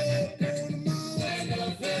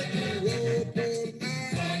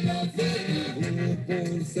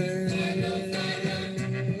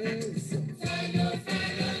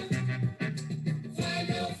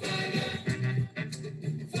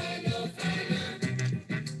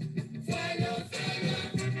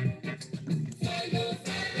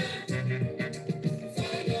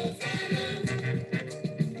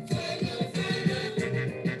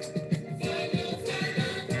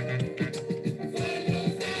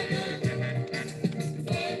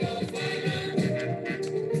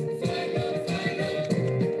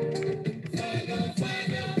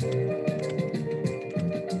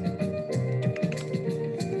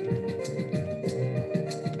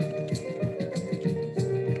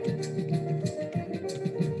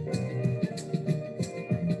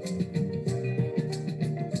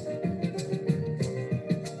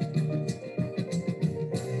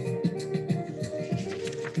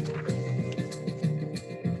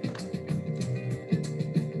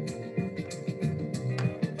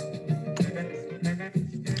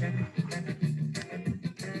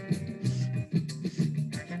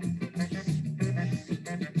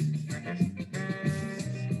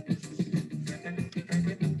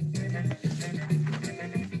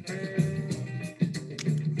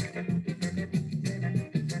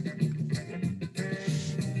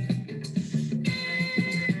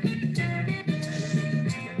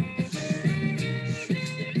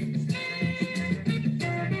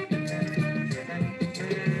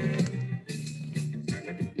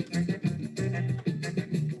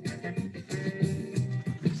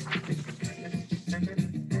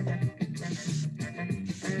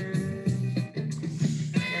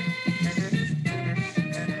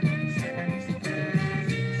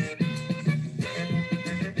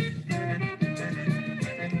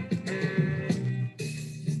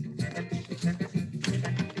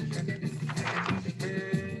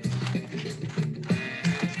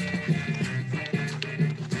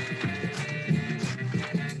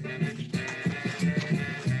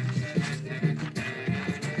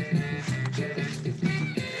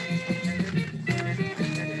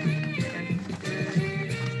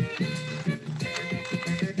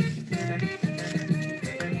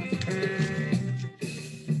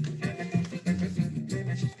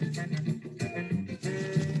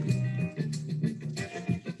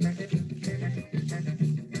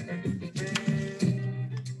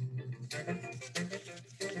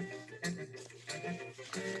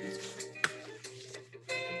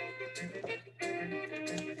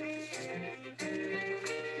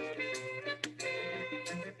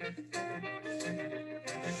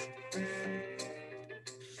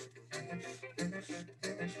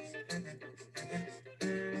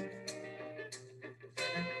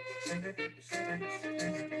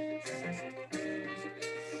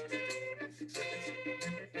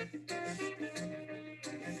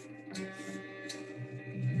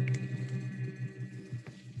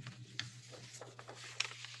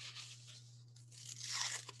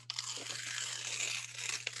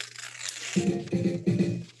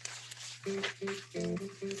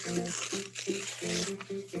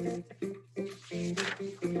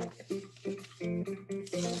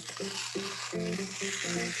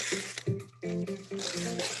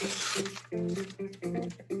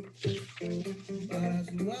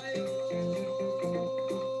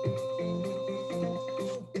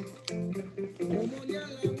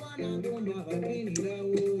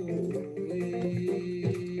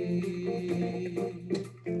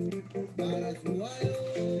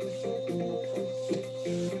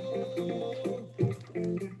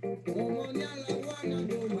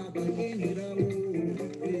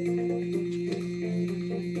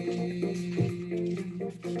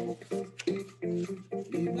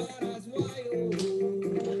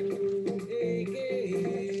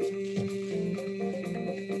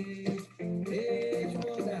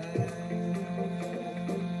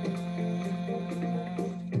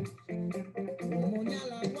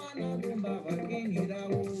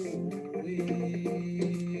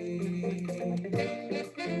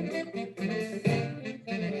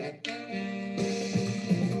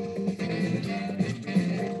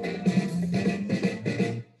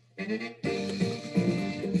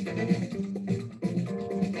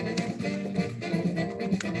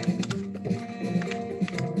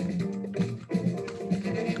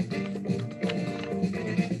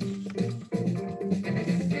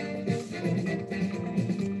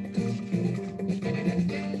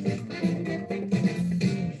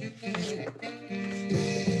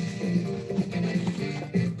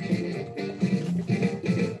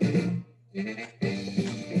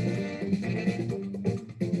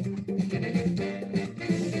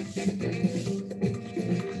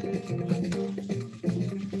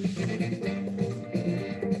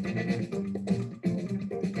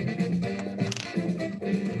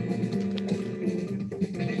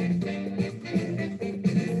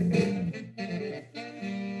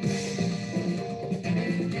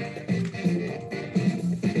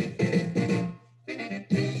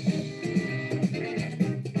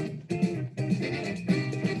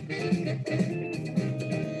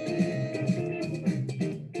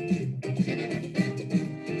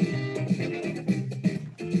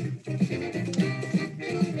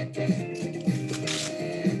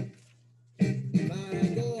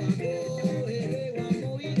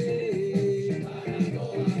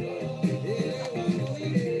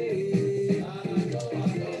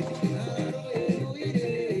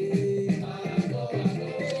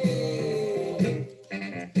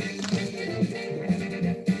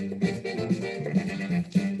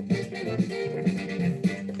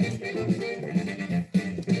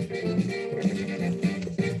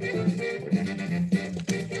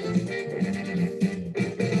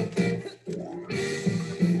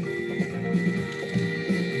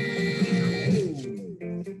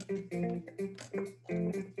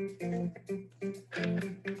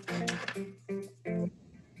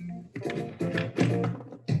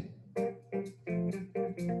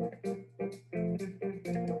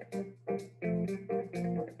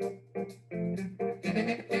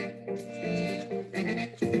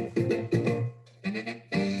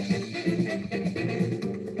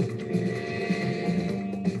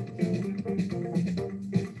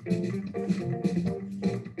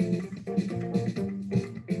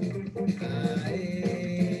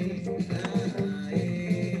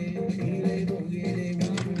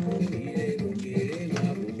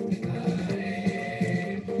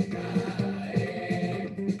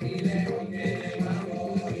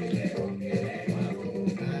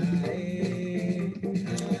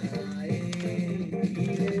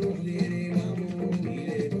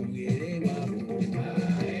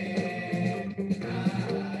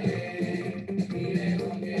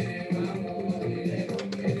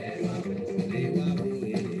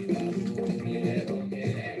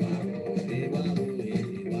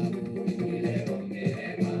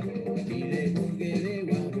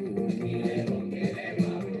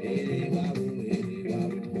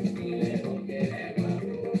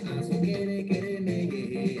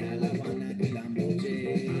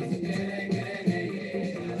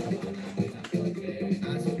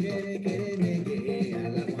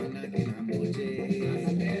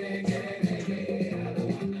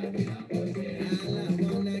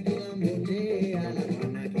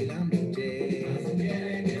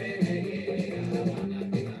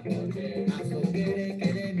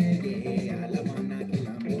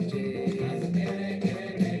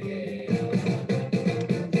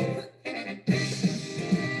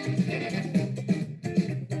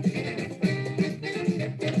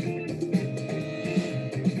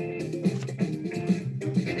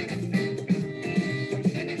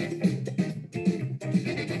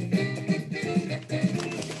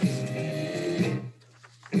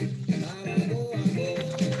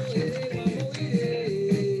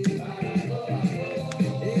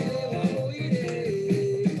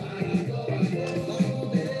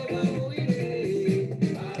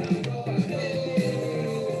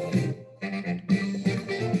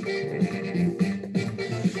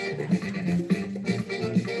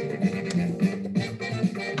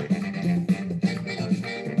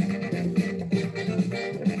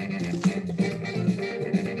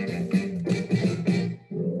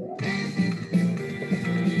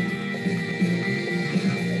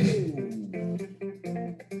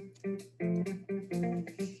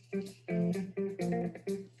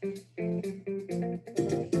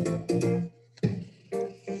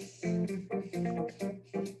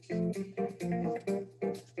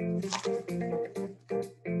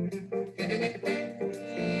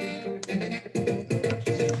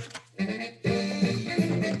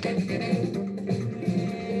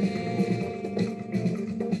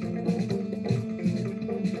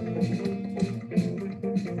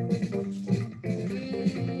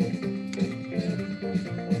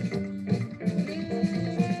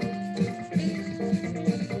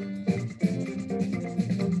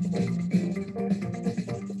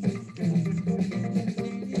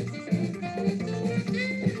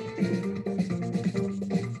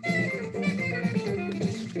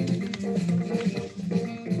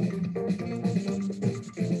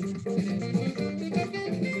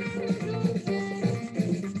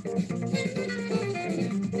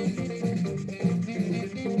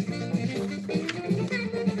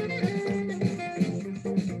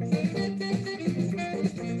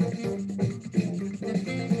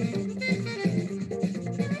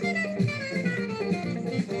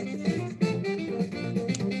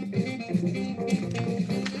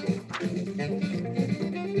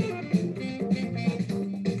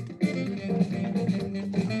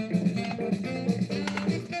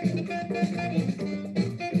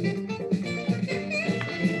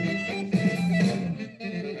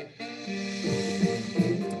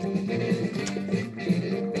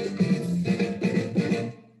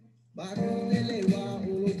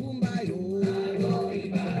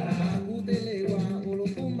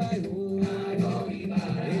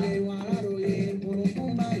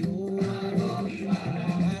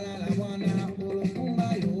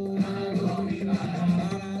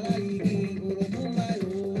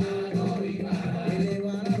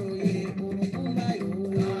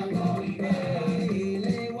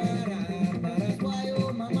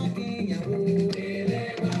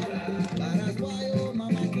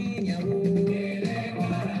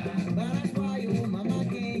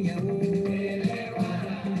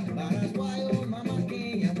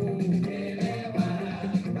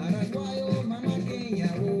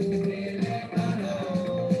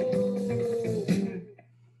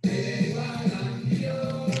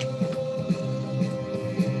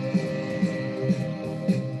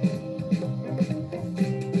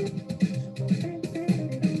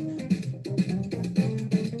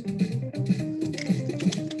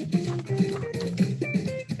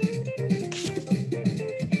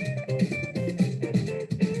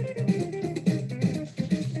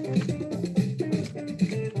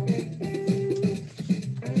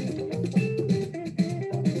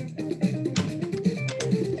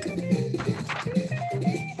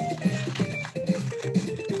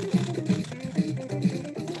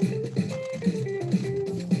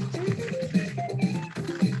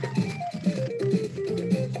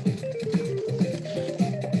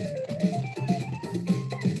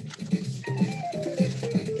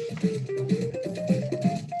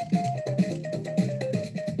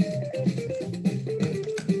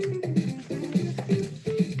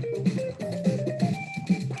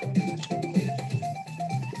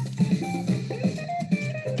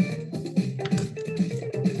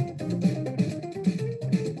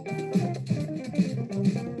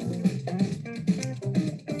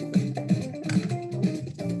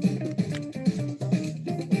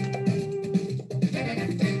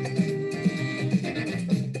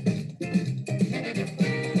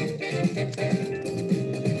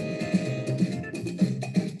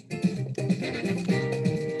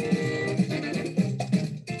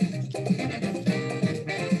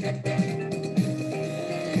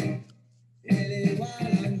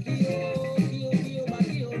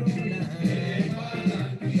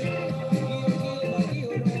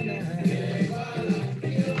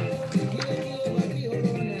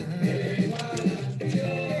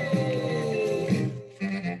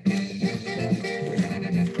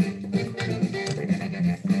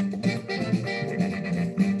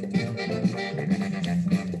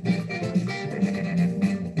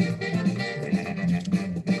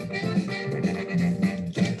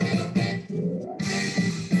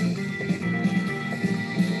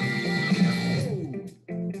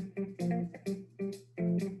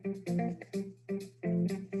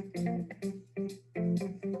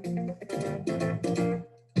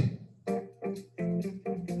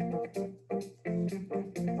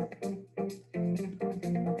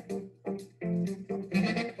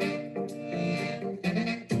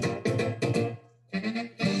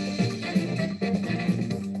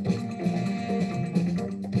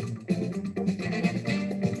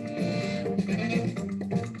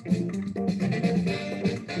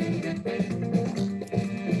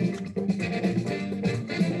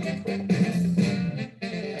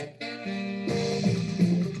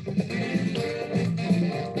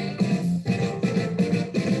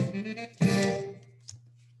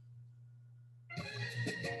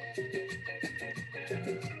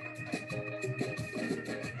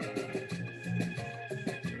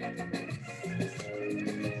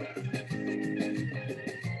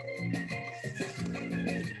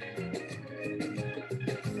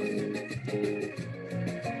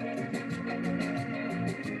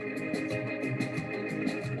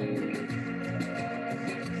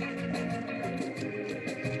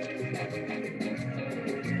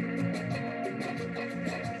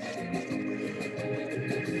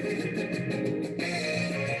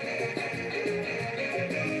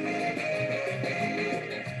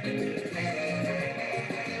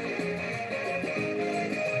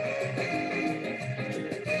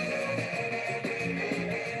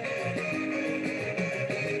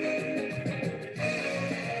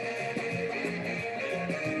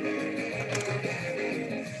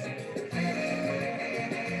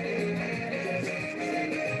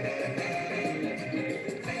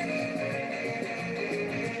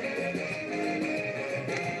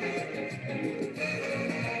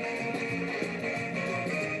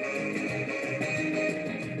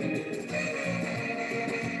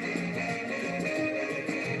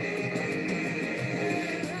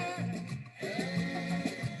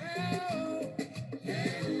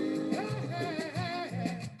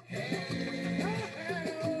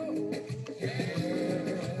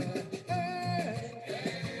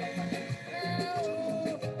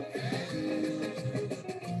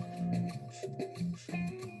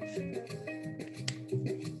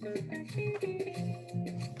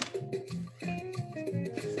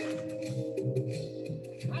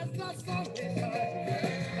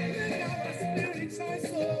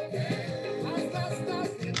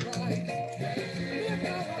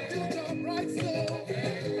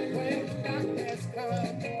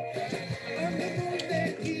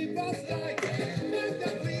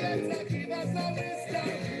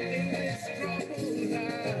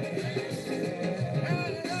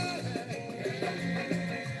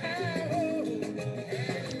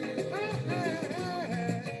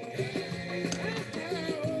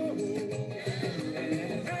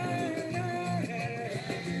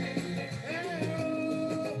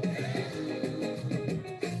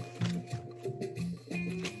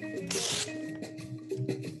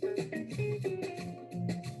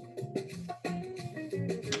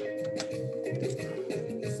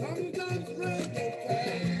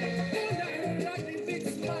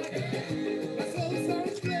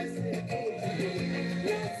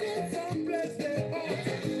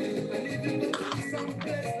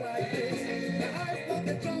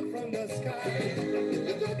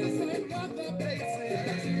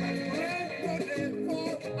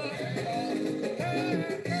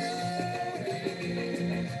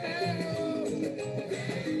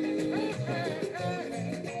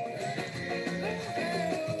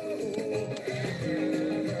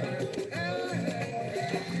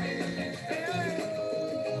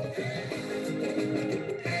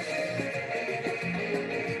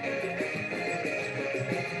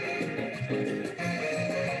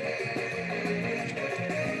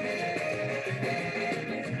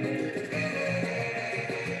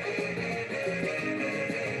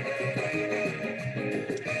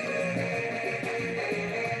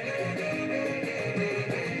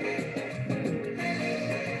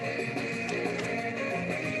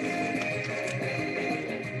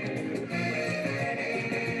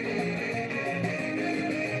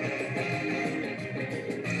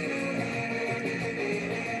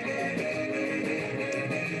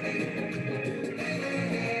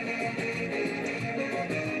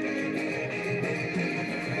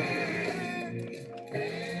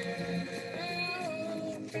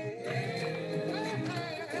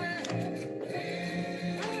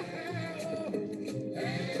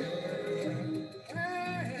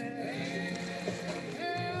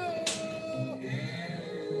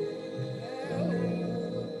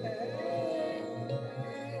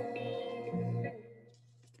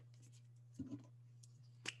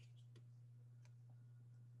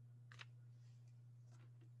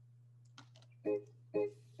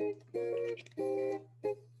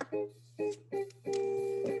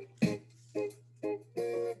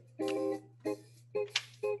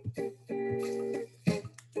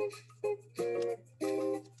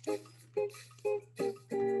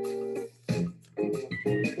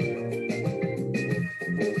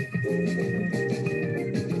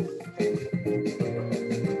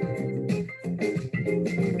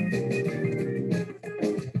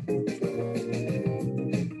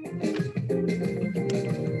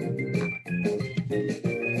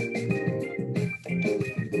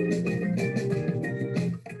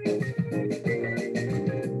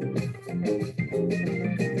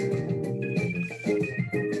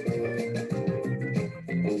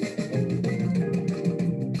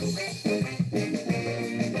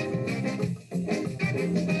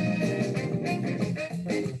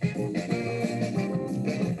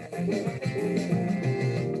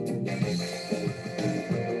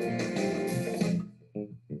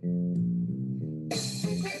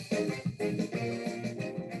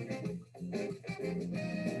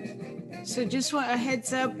 So just want a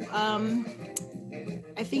heads up. I'm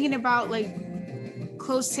thinking about like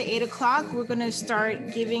close to 8 o'clock, we're gonna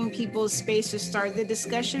start giving people space to start the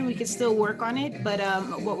discussion. We could still work on it, but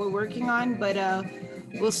what we're working on, but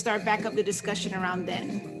we'll start back up the discussion around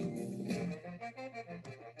then.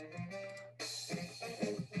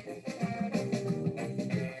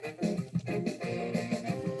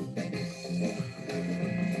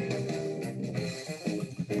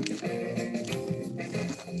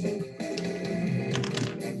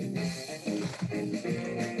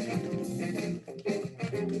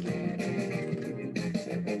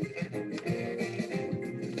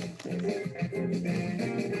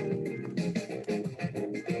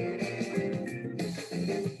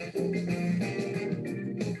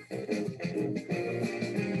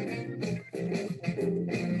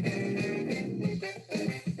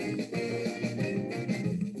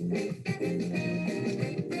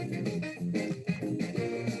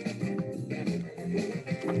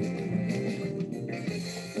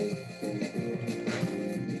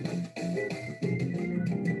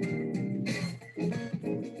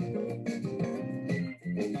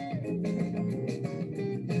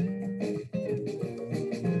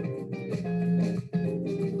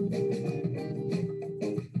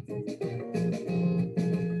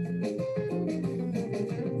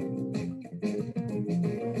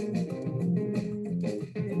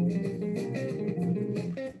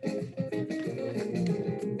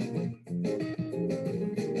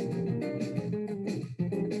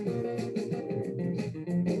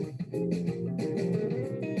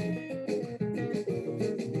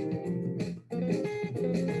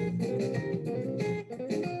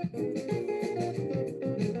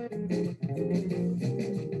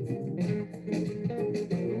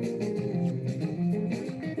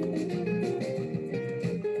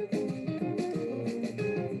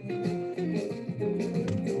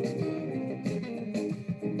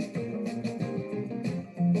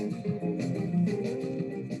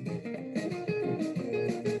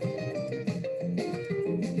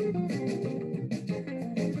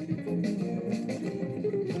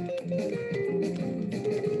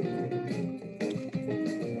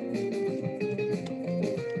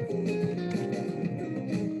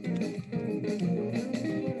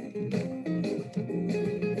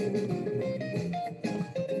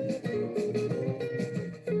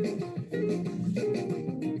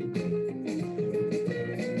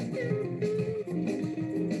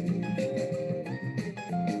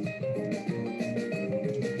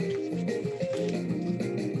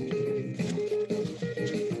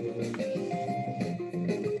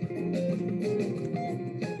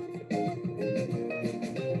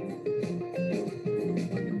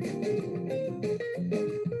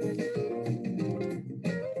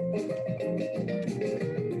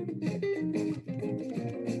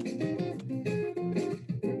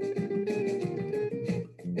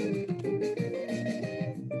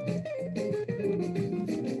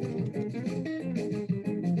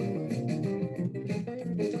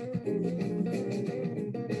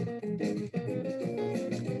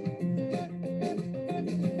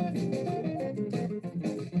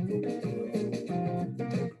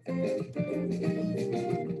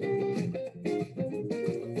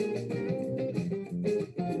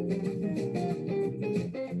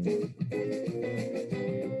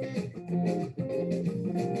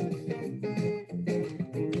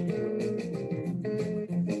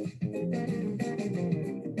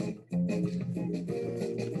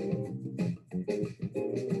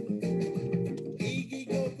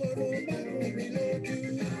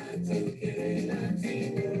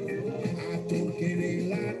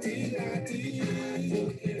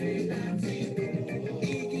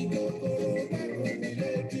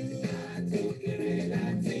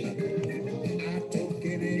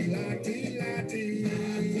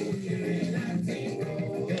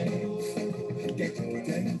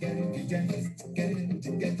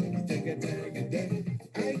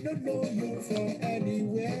 I don't know you from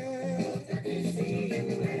anywhere. I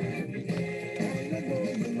don't know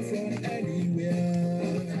you from anywhere.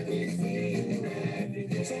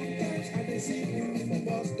 Sometimes I don't see you from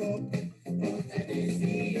bus stop.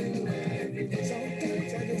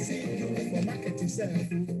 Sometimes I don't see you from market itself.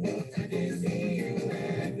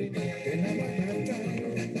 Then I'm at time,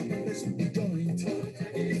 I'm a person who joint.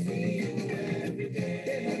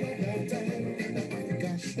 Then I'm at time, I'm a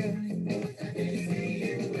cash down.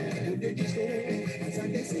 They just go as I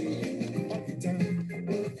see you all the time.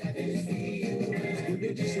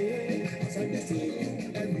 They just go as I see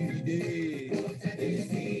you every day.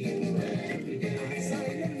 As I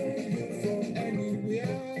don't know you from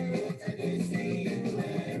anywhere. I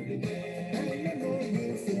don't know you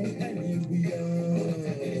from anywhere.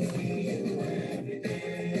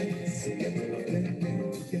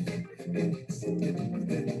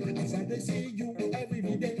 As I see you every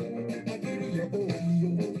day, I give you your own.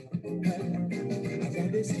 As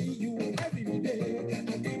I see you every day,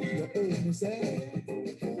 I give you your own self.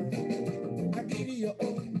 I give you your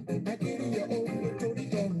own, I give you your own, Tony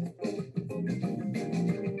Tom.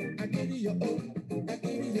 I give you your own, I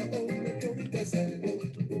give you your own, Tony Tessa.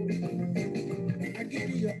 I give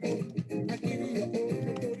you your own, I give you your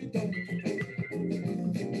own, Tony Tom.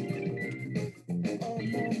 Oh,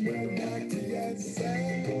 Mama, that yes,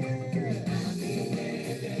 oh,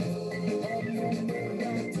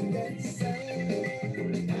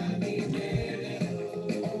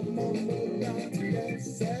 Mama, that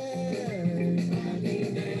yes,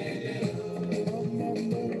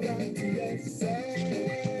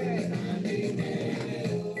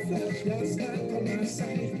 Last night on my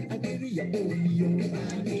side, I give you your own, yo. And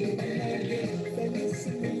I get for you, see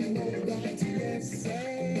me, no doubt, yes, sir.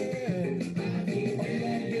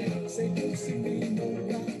 Say you see me, no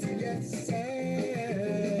doubt, yes, sir.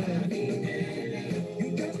 You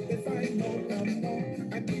just define no,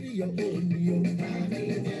 I give you your own, yo.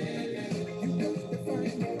 You just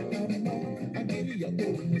define no, I give you your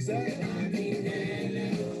own, sir.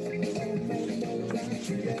 Oh, no, doubt,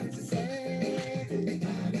 yes, sir.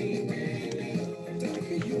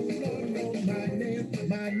 You don't know my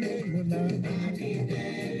name will not. You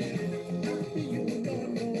don't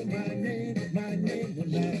know my name will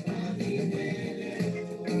not.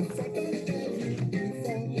 I forgot tell you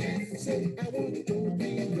before. Say I want to be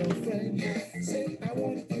your friend. Say I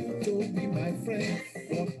want you to be my friend.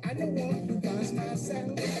 But I don't want to pass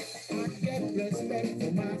myself. I get respect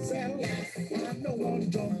for myself. I don't want to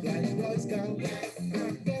jump like Boy Scout.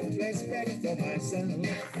 I get respect for myself.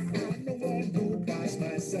 I don't want to pass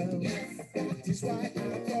myself. That is why I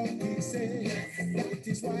talk to say. That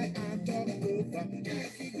is why I talk over.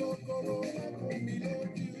 Niki go corona go below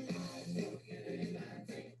you.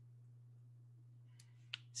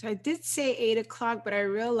 So I did say 8 o'clock, but I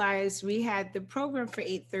realized we had the program for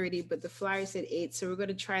 8:30, but the flyer said 8. So we're going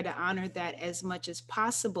to try to honor that as much as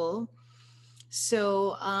possible.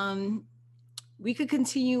 So we could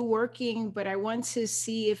continue working, but I want to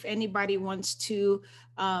see if anybody wants to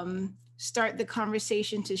start the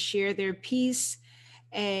conversation to share their piece.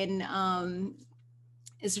 And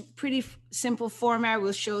it's a pretty simple format.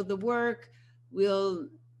 We'll show the work. We'll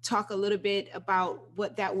talk a little bit about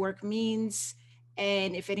what that work means.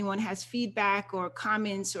 And if anyone has feedback or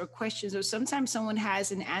comments or questions, or sometimes someone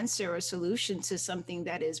has an answer or solution to something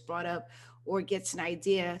that is brought up or gets an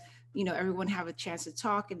idea, you know, everyone have a chance to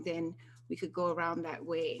talk, and then we could go around that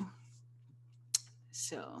way.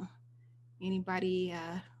 So anybody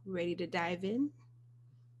ready to dive in?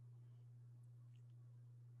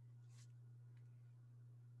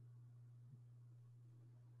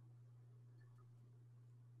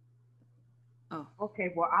 Oh,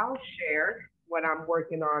 Okay, well, I'll share what I'm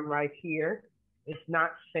working on right here. It's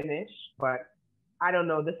not finished, but I don't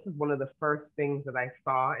know. This is one of the first things that I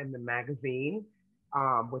saw in the magazine,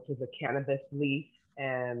 which is a cannabis leaf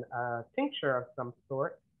and a tincture of some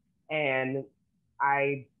sort. And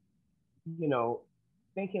I, you know,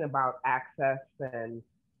 thinking about access and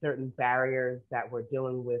certain barriers that we're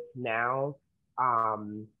dealing with now,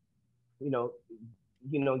 um, you know,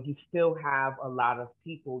 you still have a lot of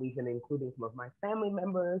people, even including some of my family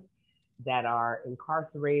members, that are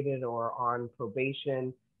incarcerated or on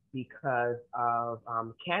probation because of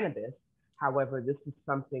cannabis. However, this is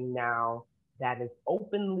something now that is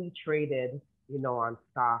openly traded, on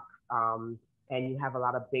stock, and you have a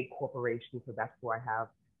lot of big corporations. So that's why I have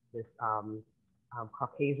this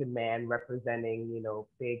Caucasian man representing,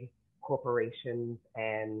 big corporations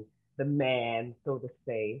and the man, so to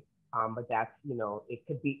say. But that's, it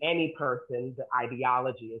could be any person. The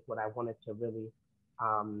ideology is what I wanted to really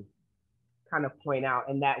kind of point out,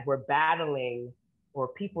 and that we're battling, or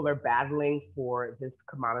people are battling for this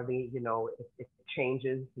commodity. You know, it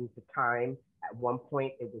changes into time. At one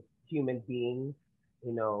point, it was human beings.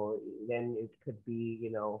 You know, then it could be,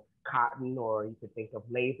 you know, cotton, or you could think of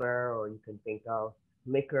labor, or you can think of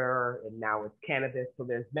liquor, and now it's cannabis. So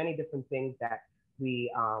there's many different things that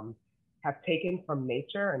we have taken from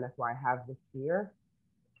nature, and that's why I have this here,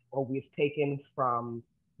 or we've taken from,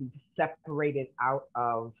 we've separated out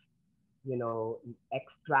of, you know,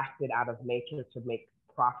 extracted out of nature to make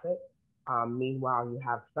profit. Meanwhile, you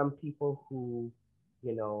have some people who,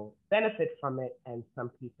 you know, benefit from it, and some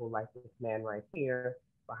people, like this man right here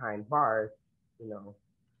behind bars, you know,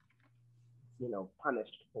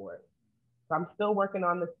 punished for it. So I'm still working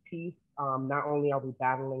on this piece. Not only are we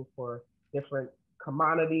battling for different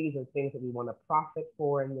commodities and things that we want to profit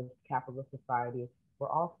for in this capitalist society, we're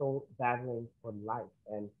also battling for life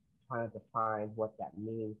and trying to define what that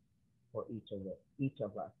means for each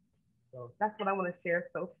of us. So that's what I want to share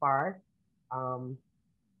so far. You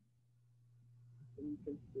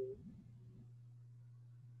can see.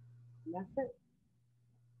 And that's it.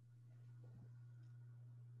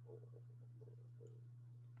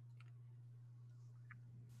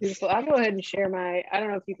 Beautiful. I'll go ahead and share my, I don't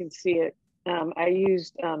know if you can see it. I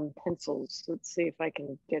used pencils. Let's see if I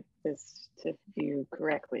can get this to view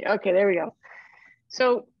correctly. Okay, there we go.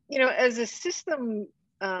 So, you know, as a system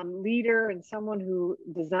leader and someone who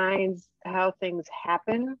designs how things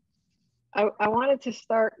happen, I wanted to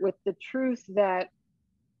start with the truth that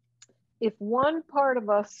if one part of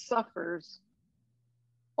us suffers,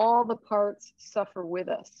 all the parts suffer with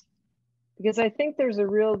us. Because I think there's a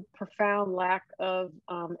real profound lack of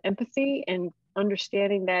empathy and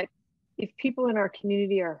understanding that if people in our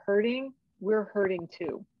community are hurting, we're hurting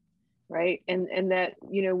too, right? And that,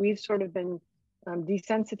 you know, we've sort of been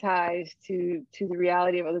desensitized to the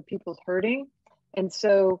reality of other people's hurting. And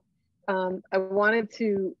so I wanted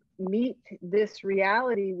to meet this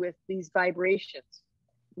reality with these vibrations,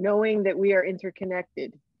 knowing that we are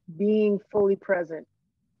interconnected, being fully present,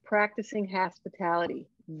 practicing hospitality,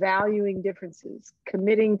 valuing differences,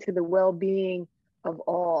 committing to the well-being of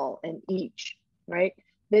all and each, right?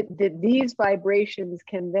 That these vibrations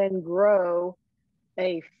can then grow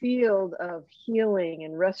a field of healing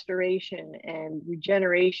and restoration and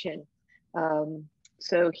regeneration.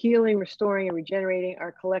 So healing, restoring, and regenerating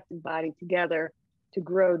our collective body together to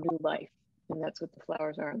grow new life. And that's what the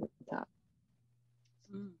flowers are on the top.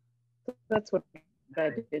 So that's what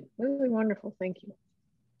I did. Really wonderful. Thank you.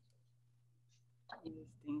 Yes,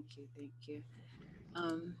 thank you, thank you.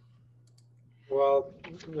 Well,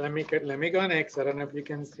 let me go next. I don't know if you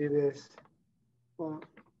can see this. Well,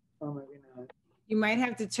 oh, maybe not. You might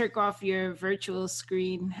have to turn off your virtual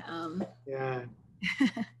screen. Yeah.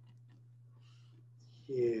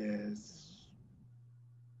 Yes.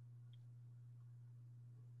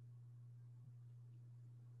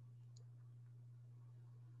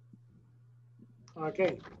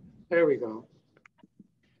 Okay, there we go.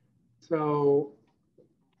 So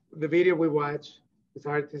the video we watch, it's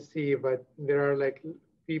hard to see, but there are like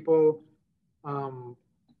people, and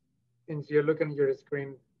you're looking at your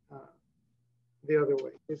screen the other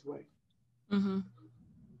way, this way. Mm-hmm.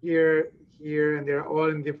 Here, and they're all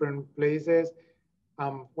in different places.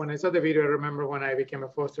 When I saw the video, I remember when I became a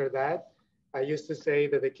foster dad, I used to say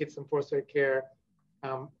that the kids in foster care,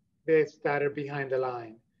 they started behind the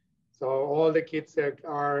line. So all the kids that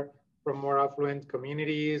are from more affluent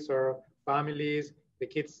communities or families, the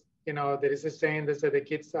kids, you know, there is a saying that said the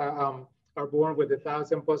kids are born with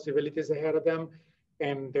 1,000 possibilities ahead of them.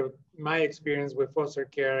 And my experience with foster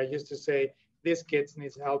care, I used to say, these kids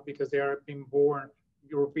need help because they are being born,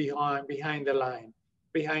 you're behind the line,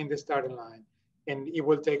 behind the starting line. And it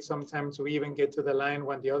will take some time to even get to the line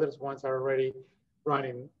when the other ones are already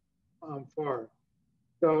running far.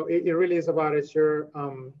 So it really is about a shared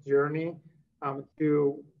journey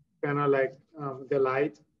to kind of like the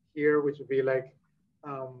light here, which would be like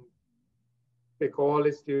the goal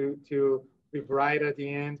is to be bright at the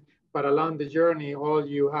end. But along the journey, all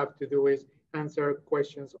you have to do is answer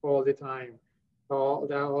questions all the time. So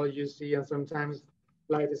that all you see, and sometimes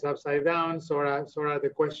light is upside down, so are the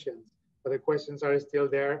questions. But the questions are still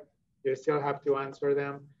there. You still have to answer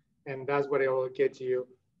them. And that's what it will get you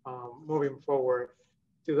moving forward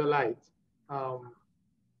to the light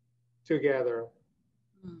together.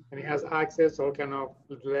 And it has access, all kind of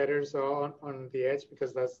letters on the edge,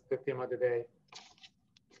 because that's the theme of the day.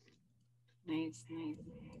 Nice, nice.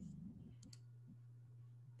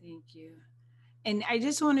 Thank you. And I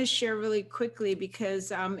just want to share really quickly,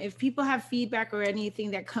 because if people have feedback or anything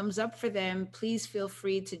that comes up for them, please feel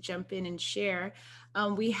free to jump in and share.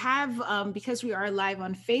 We have, because we are live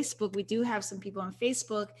on Facebook, we do have some people on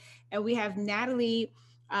Facebook, and we have Natalie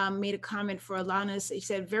made a comment for Alana. She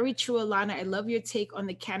said, very true, Alana. I love your take on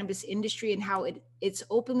the cannabis industry and how it's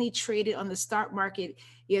openly traded on the stock market,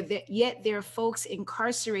 yet there are folks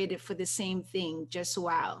incarcerated for the same thing. Just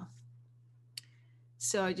wow.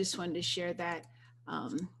 So I just wanted to share that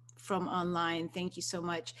from online. Thank you so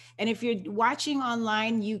much. And if you're watching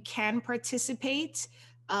online, you can participate.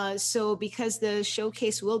 So because the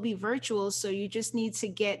showcase will be virtual, so you just need to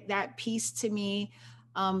get that piece to me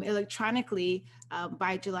electronically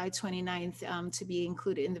by July 29th to be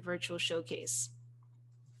included in the virtual showcase.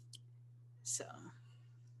 So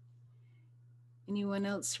anyone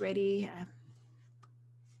else ready?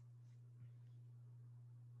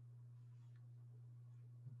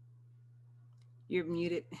 You're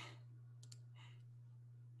muted.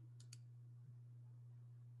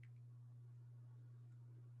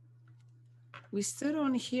 We still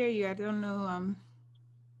don't hear you. I don't know.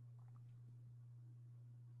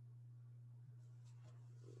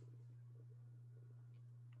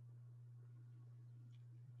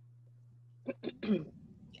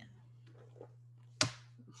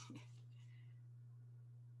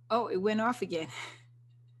 Oh, it went off again.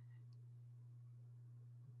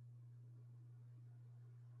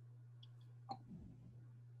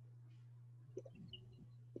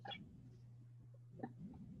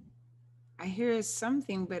 I hear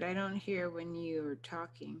something, but I don't hear when you're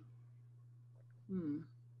talking. Do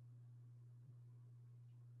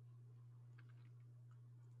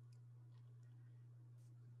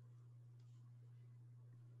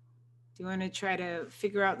you want to try to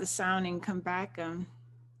figure out the sound and come back? Oh,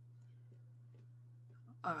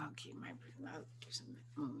 okay, I'll give some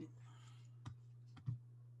moment.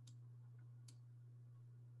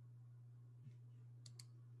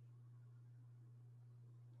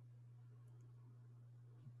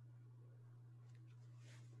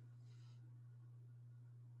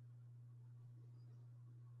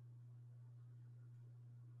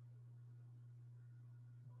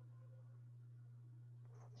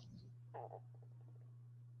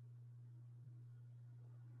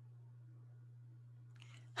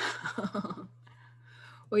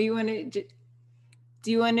 Well, you want to?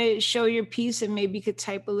 Do you want to show your piece and maybe you could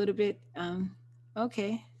type a little bit?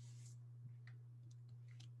 Okay.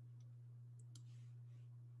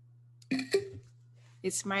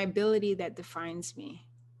 It's my ability that defines me.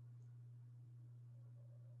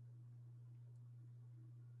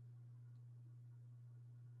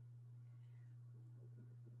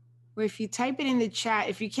 Or if you type it in the chat,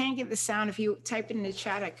 if you can't get the sound, if you type it in the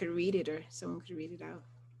chat, I could read it or someone could read it out.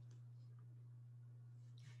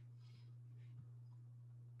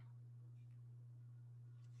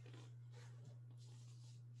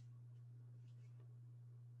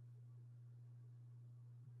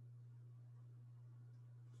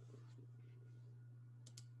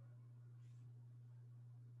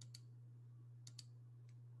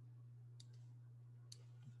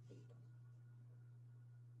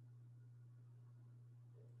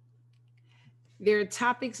 There are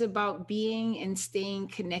topics about being and staying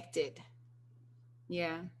connected.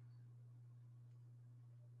 Yeah.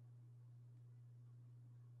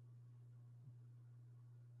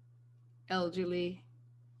 Elderly,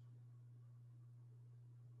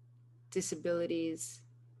 disabilities,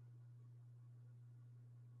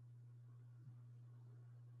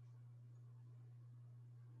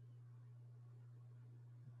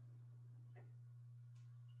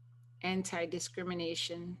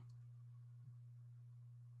 anti-discrimination,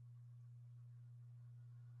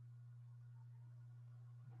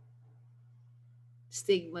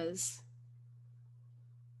 stigmas,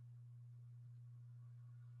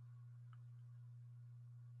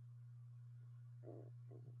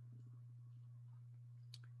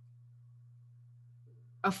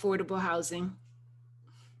 affordable housing.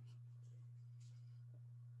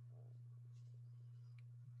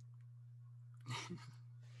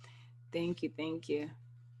 Thank you, thank you.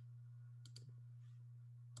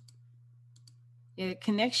 Yeah,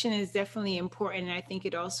 connection is definitely important. And I think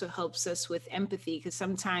it also helps us with empathy because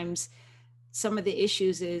sometimes some of the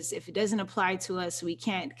issues is if it doesn't apply to us, we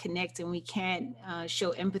can't connect and we can't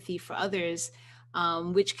show empathy for others,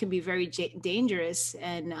 which can be very dangerous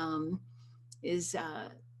and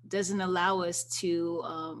doesn't allow us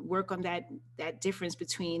to work on that difference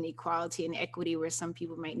between equality and equity, where some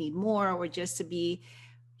people might need more or just to be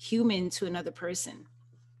human to another person.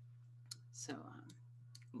 So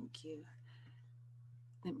thank you.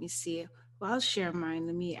 Let me see. Well, I'll share mine.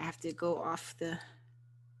 I have to go off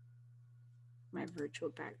my virtual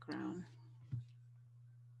background.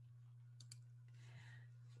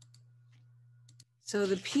 So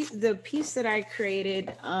the piece that I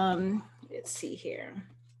created, let's see here.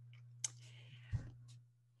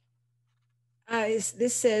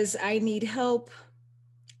 This says, I need help,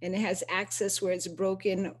 and it has access where it's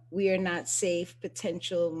broken. We are not safe.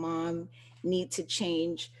 Potential mom need to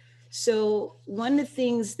change. So one of the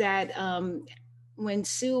things that when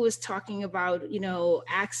Sue was talking about,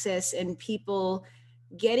 access and people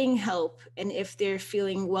getting help, and if they're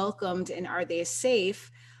feeling welcomed and are they safe,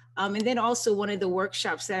 and then also one of the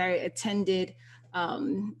workshops that I attended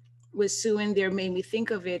with Sue in there made me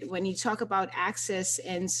think of it when you talk about access.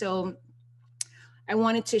 And so I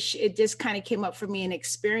wanted to, it just kind of came up for me an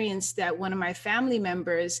experience that one of my family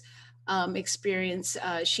members experienced.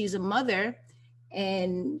 She's a mother,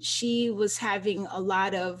 and she was having a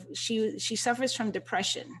lot of, she suffers from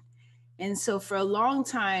depression. And so for a long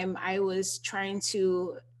time, I was trying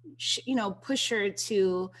to, push her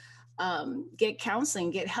to get counseling,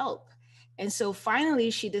 get help. And so finally,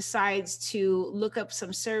 she decides to look up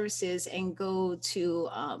some services and go to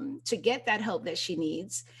get that help that she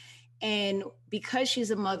needs. And because she's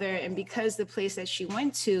a mother, and because the place that she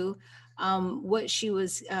went to,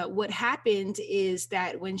 what happened is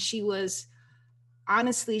that when she was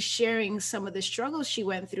honestly sharing some of the struggles she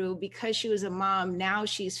went through, because she was a mom, now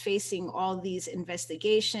she's facing all these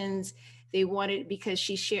investigations. They wanted, because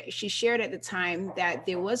she shared at the time that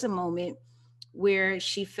there was a moment where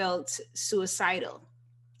she felt suicidal.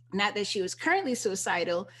 Not that she was currently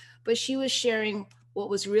suicidal, but she was sharing what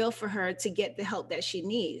was real for her to get the help that she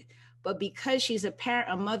needed. But because she's a parent,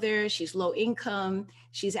 a mother, she's low income,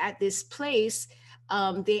 she's at this place,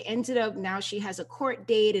 they ended up, now she has a court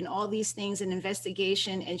date and all these things, an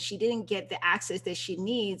investigation, and she didn't get the access that she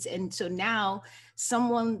needs. And so now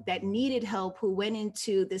someone that needed help, who went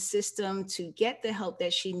into the system to get the help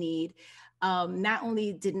that she need, not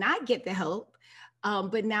only did not get the help,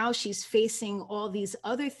 but now she's facing all these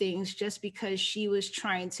other things just because she was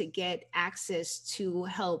trying to get access to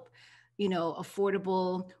help,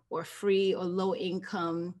 affordable or free or low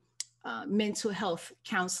income mental health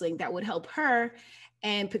counseling that would help her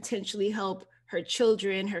and potentially help her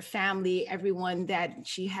children, her family, everyone that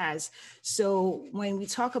she has. So when we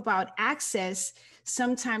talk about access,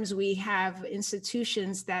 sometimes we have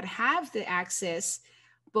institutions that have the access,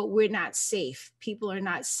 but we're not safe. People are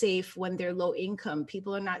not safe when they're low income.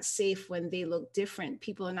 People are not safe when they look different.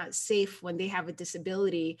 People are not safe when they have a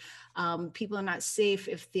disability. People are not safe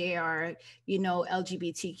if they are,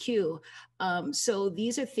 LGBTQ. So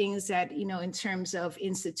these are things that, in terms of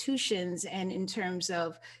institutions and in terms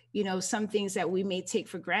of, some things that we may take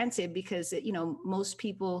for granted because, most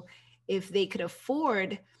people, if they could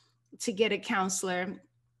afford to get a counselor,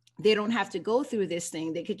 they don't have to go through this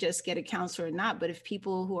thing. They could just get a counselor or not. But if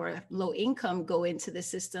people who are low income go into the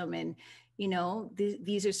system, and,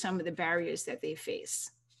 these are some of the barriers that they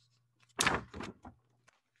face. So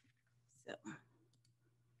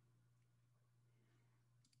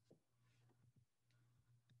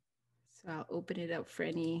I'll open it up for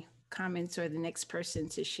any comments or the next person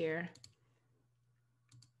to share.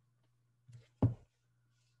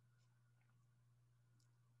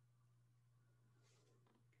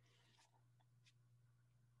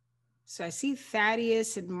 So I see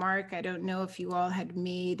Thaddeus and Mark. I don't know if you all had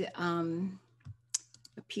made a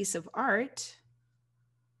piece of art.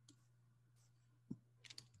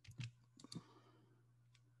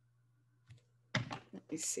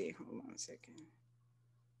 Let me see, hold on a second.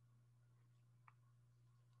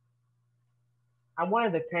 I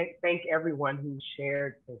wanted to thank everyone who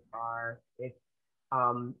shared so far. It's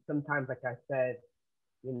sometimes, like I said,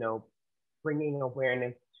 bringing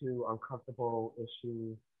awareness to uncomfortable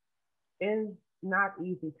issues is not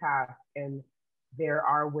easy task, and there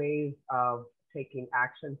are ways of taking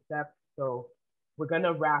action steps. So we're going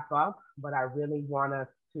to wrap up, but I really want us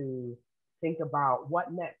to think about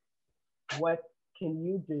what next. What can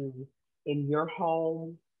you do in your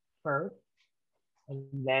home first, and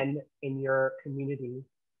then in your community?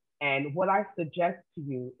 And what I suggest to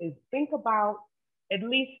you is think about at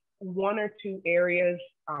least one or two areas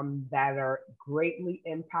that are greatly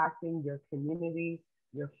impacting your community,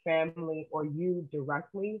 your family, or you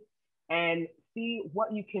directly, and see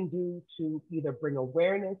what you can do to either bring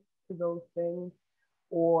awareness to those things,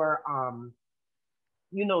 or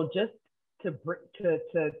just to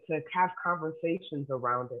have conversations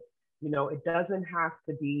around it. It doesn't have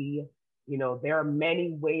to be, there are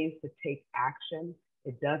many ways to take action.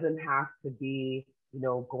 It doesn't have to be,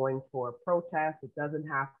 going for a protest. It doesn't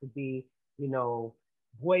have to be,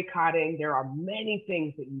 boycotting. There are many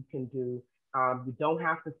things that you can do. You don't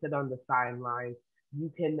have to sit on the sidelines.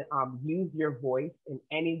 You can use your voice in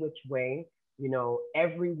any which way.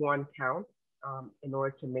 Everyone counts. in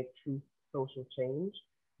order to make true social change,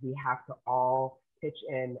 we have to all pitch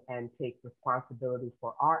in and take responsibility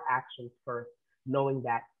for our actions first, knowing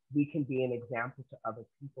that we can be an example to other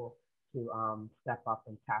people to step up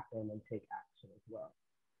and tap in and take action as well.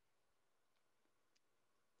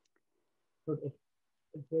 So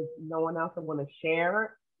if there's no one else I want to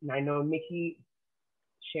share, and I know Niki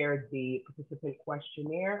shared the participant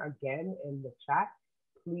questionnaire again in the chat,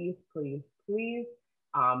 please, please, please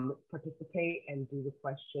participate and do the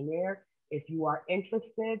questionnaire. If you are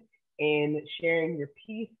interested in sharing your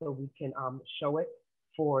piece so we can show it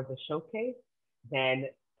for the showcase, then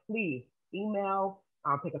please email,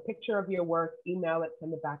 take a picture of your work, email it,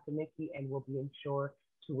 send it back to Niki, and we'll be sure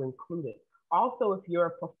to include it. Also, if you're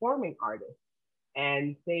a performing artist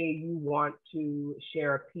and say you want to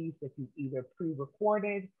share a piece that you've either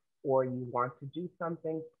pre-recorded or you want to do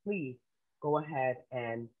something, please go ahead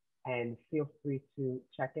and feel free to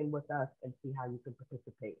check in with us and see how you can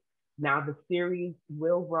participate. Now, the series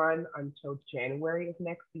will run until January of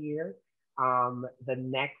next year. The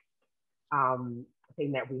next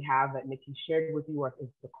thing that we have that Niki shared with you is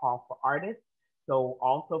the call for artists. So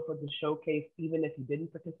also for the showcase, even if you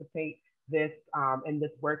didn't participate in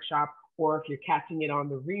this workshop, or if you're catching it on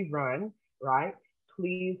the rerun, right?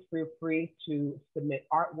 Please feel free to submit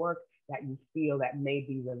artwork that you feel that may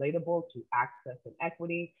be relatable to access and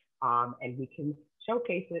equity, and we can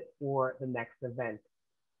showcase it for the next event.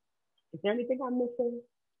 Is there anything I'm missing,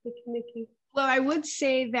 Niki? Well, I would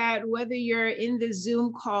say that whether you're in the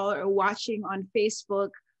Zoom call or watching on Facebook,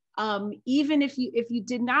 even if you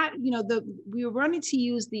did not, we were wanting to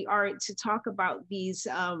use the art to talk about these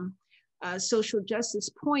social justice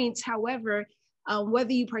points. However,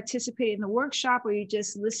 whether you participate in the workshop or you're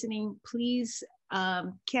just listening, please,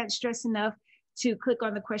 can't stress enough to click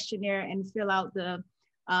on the questionnaire and fill out the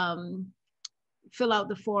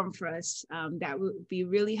form for us. That would be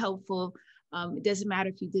really helpful. It doesn't matter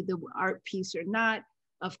if you did the art piece or not.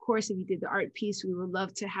 Of course, if you did the art piece, we would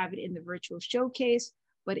love to have it in the virtual showcase.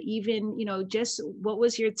 But even, just what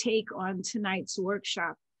was your take on tonight's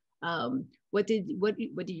workshop? What did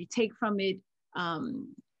you take from it?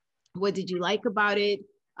 What did you like about it?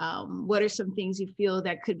 What are some things you feel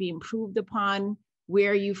that could be improved upon?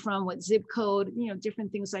 Where are you from? What zip code?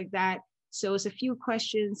 Different things like that. So it's a few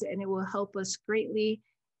questions and it will help us greatly.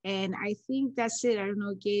 And I think that's it. I don't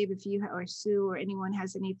know, Gabe, if you or Sue or anyone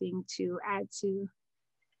has anything to add to.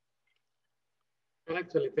 Well,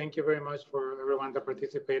 actually, thank you very much for everyone that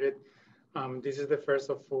participated. This is the first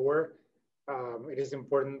of 4. It is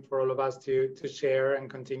important for all of us to share and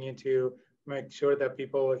continue to make sure that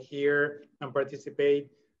people hear and participate.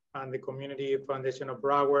 And the Community Foundation of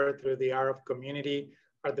Broward, through the Art of Community,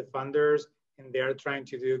 are the funders, and they are trying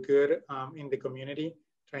to do good in the community,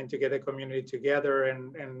 trying to get the community together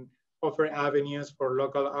and offer avenues for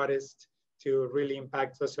local artists to really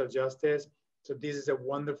impact social justice. So this is a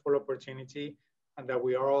wonderful opportunity and that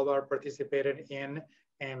we all are participating in.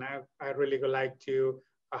 And I really would like to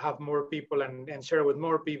have more people and share with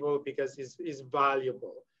more people because it's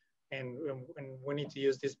valuable. And we need to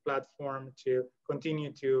use this platform to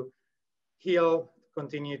continue to heal,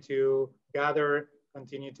 continue to gather,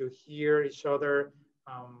 continue to hear each other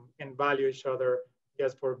and value each other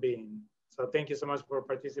just for being. So thank you so much for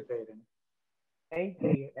participating. Thank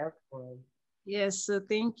you, excellent. Yes, so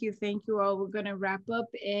thank you all. We're gonna wrap up,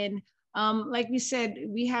 and like we said,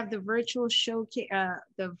 we have the virtual showcase.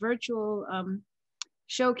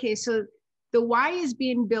 Showcase. So the Y is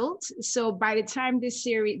being built. So by the time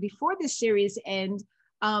before this series ends,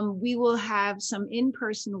 we will have some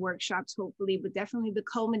in-person workshops, hopefully, but definitely the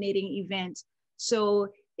culminating event. So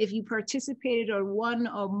if you participated on one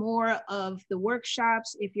or more of the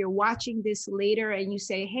workshops, if you're watching this later and you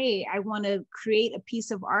say, hey, I want to create a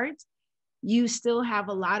piece of art, you still have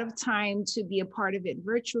a lot of time to be a part of it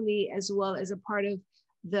virtually, as well as a part of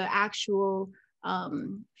the actual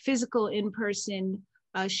physical in-person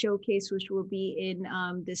showcase, which will be in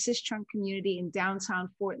the Sistrunk community in downtown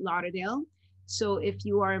Fort Lauderdale. So if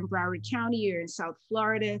you are in Broward County or in South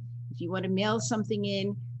Florida, if you want to mail something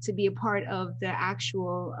in to be a part of the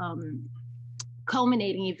actual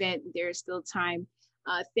culminating event, there is still time.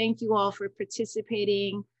 Thank you all for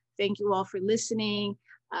participating. Thank you all for listening.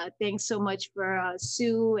 Thanks so much for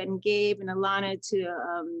Sue and Gabe and Alana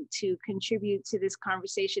to contribute to this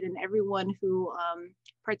conversation, and everyone who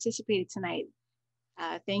participated tonight.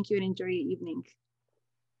 Thank you and enjoy your evening.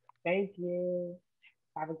 Thank you.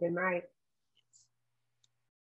 Have a good night.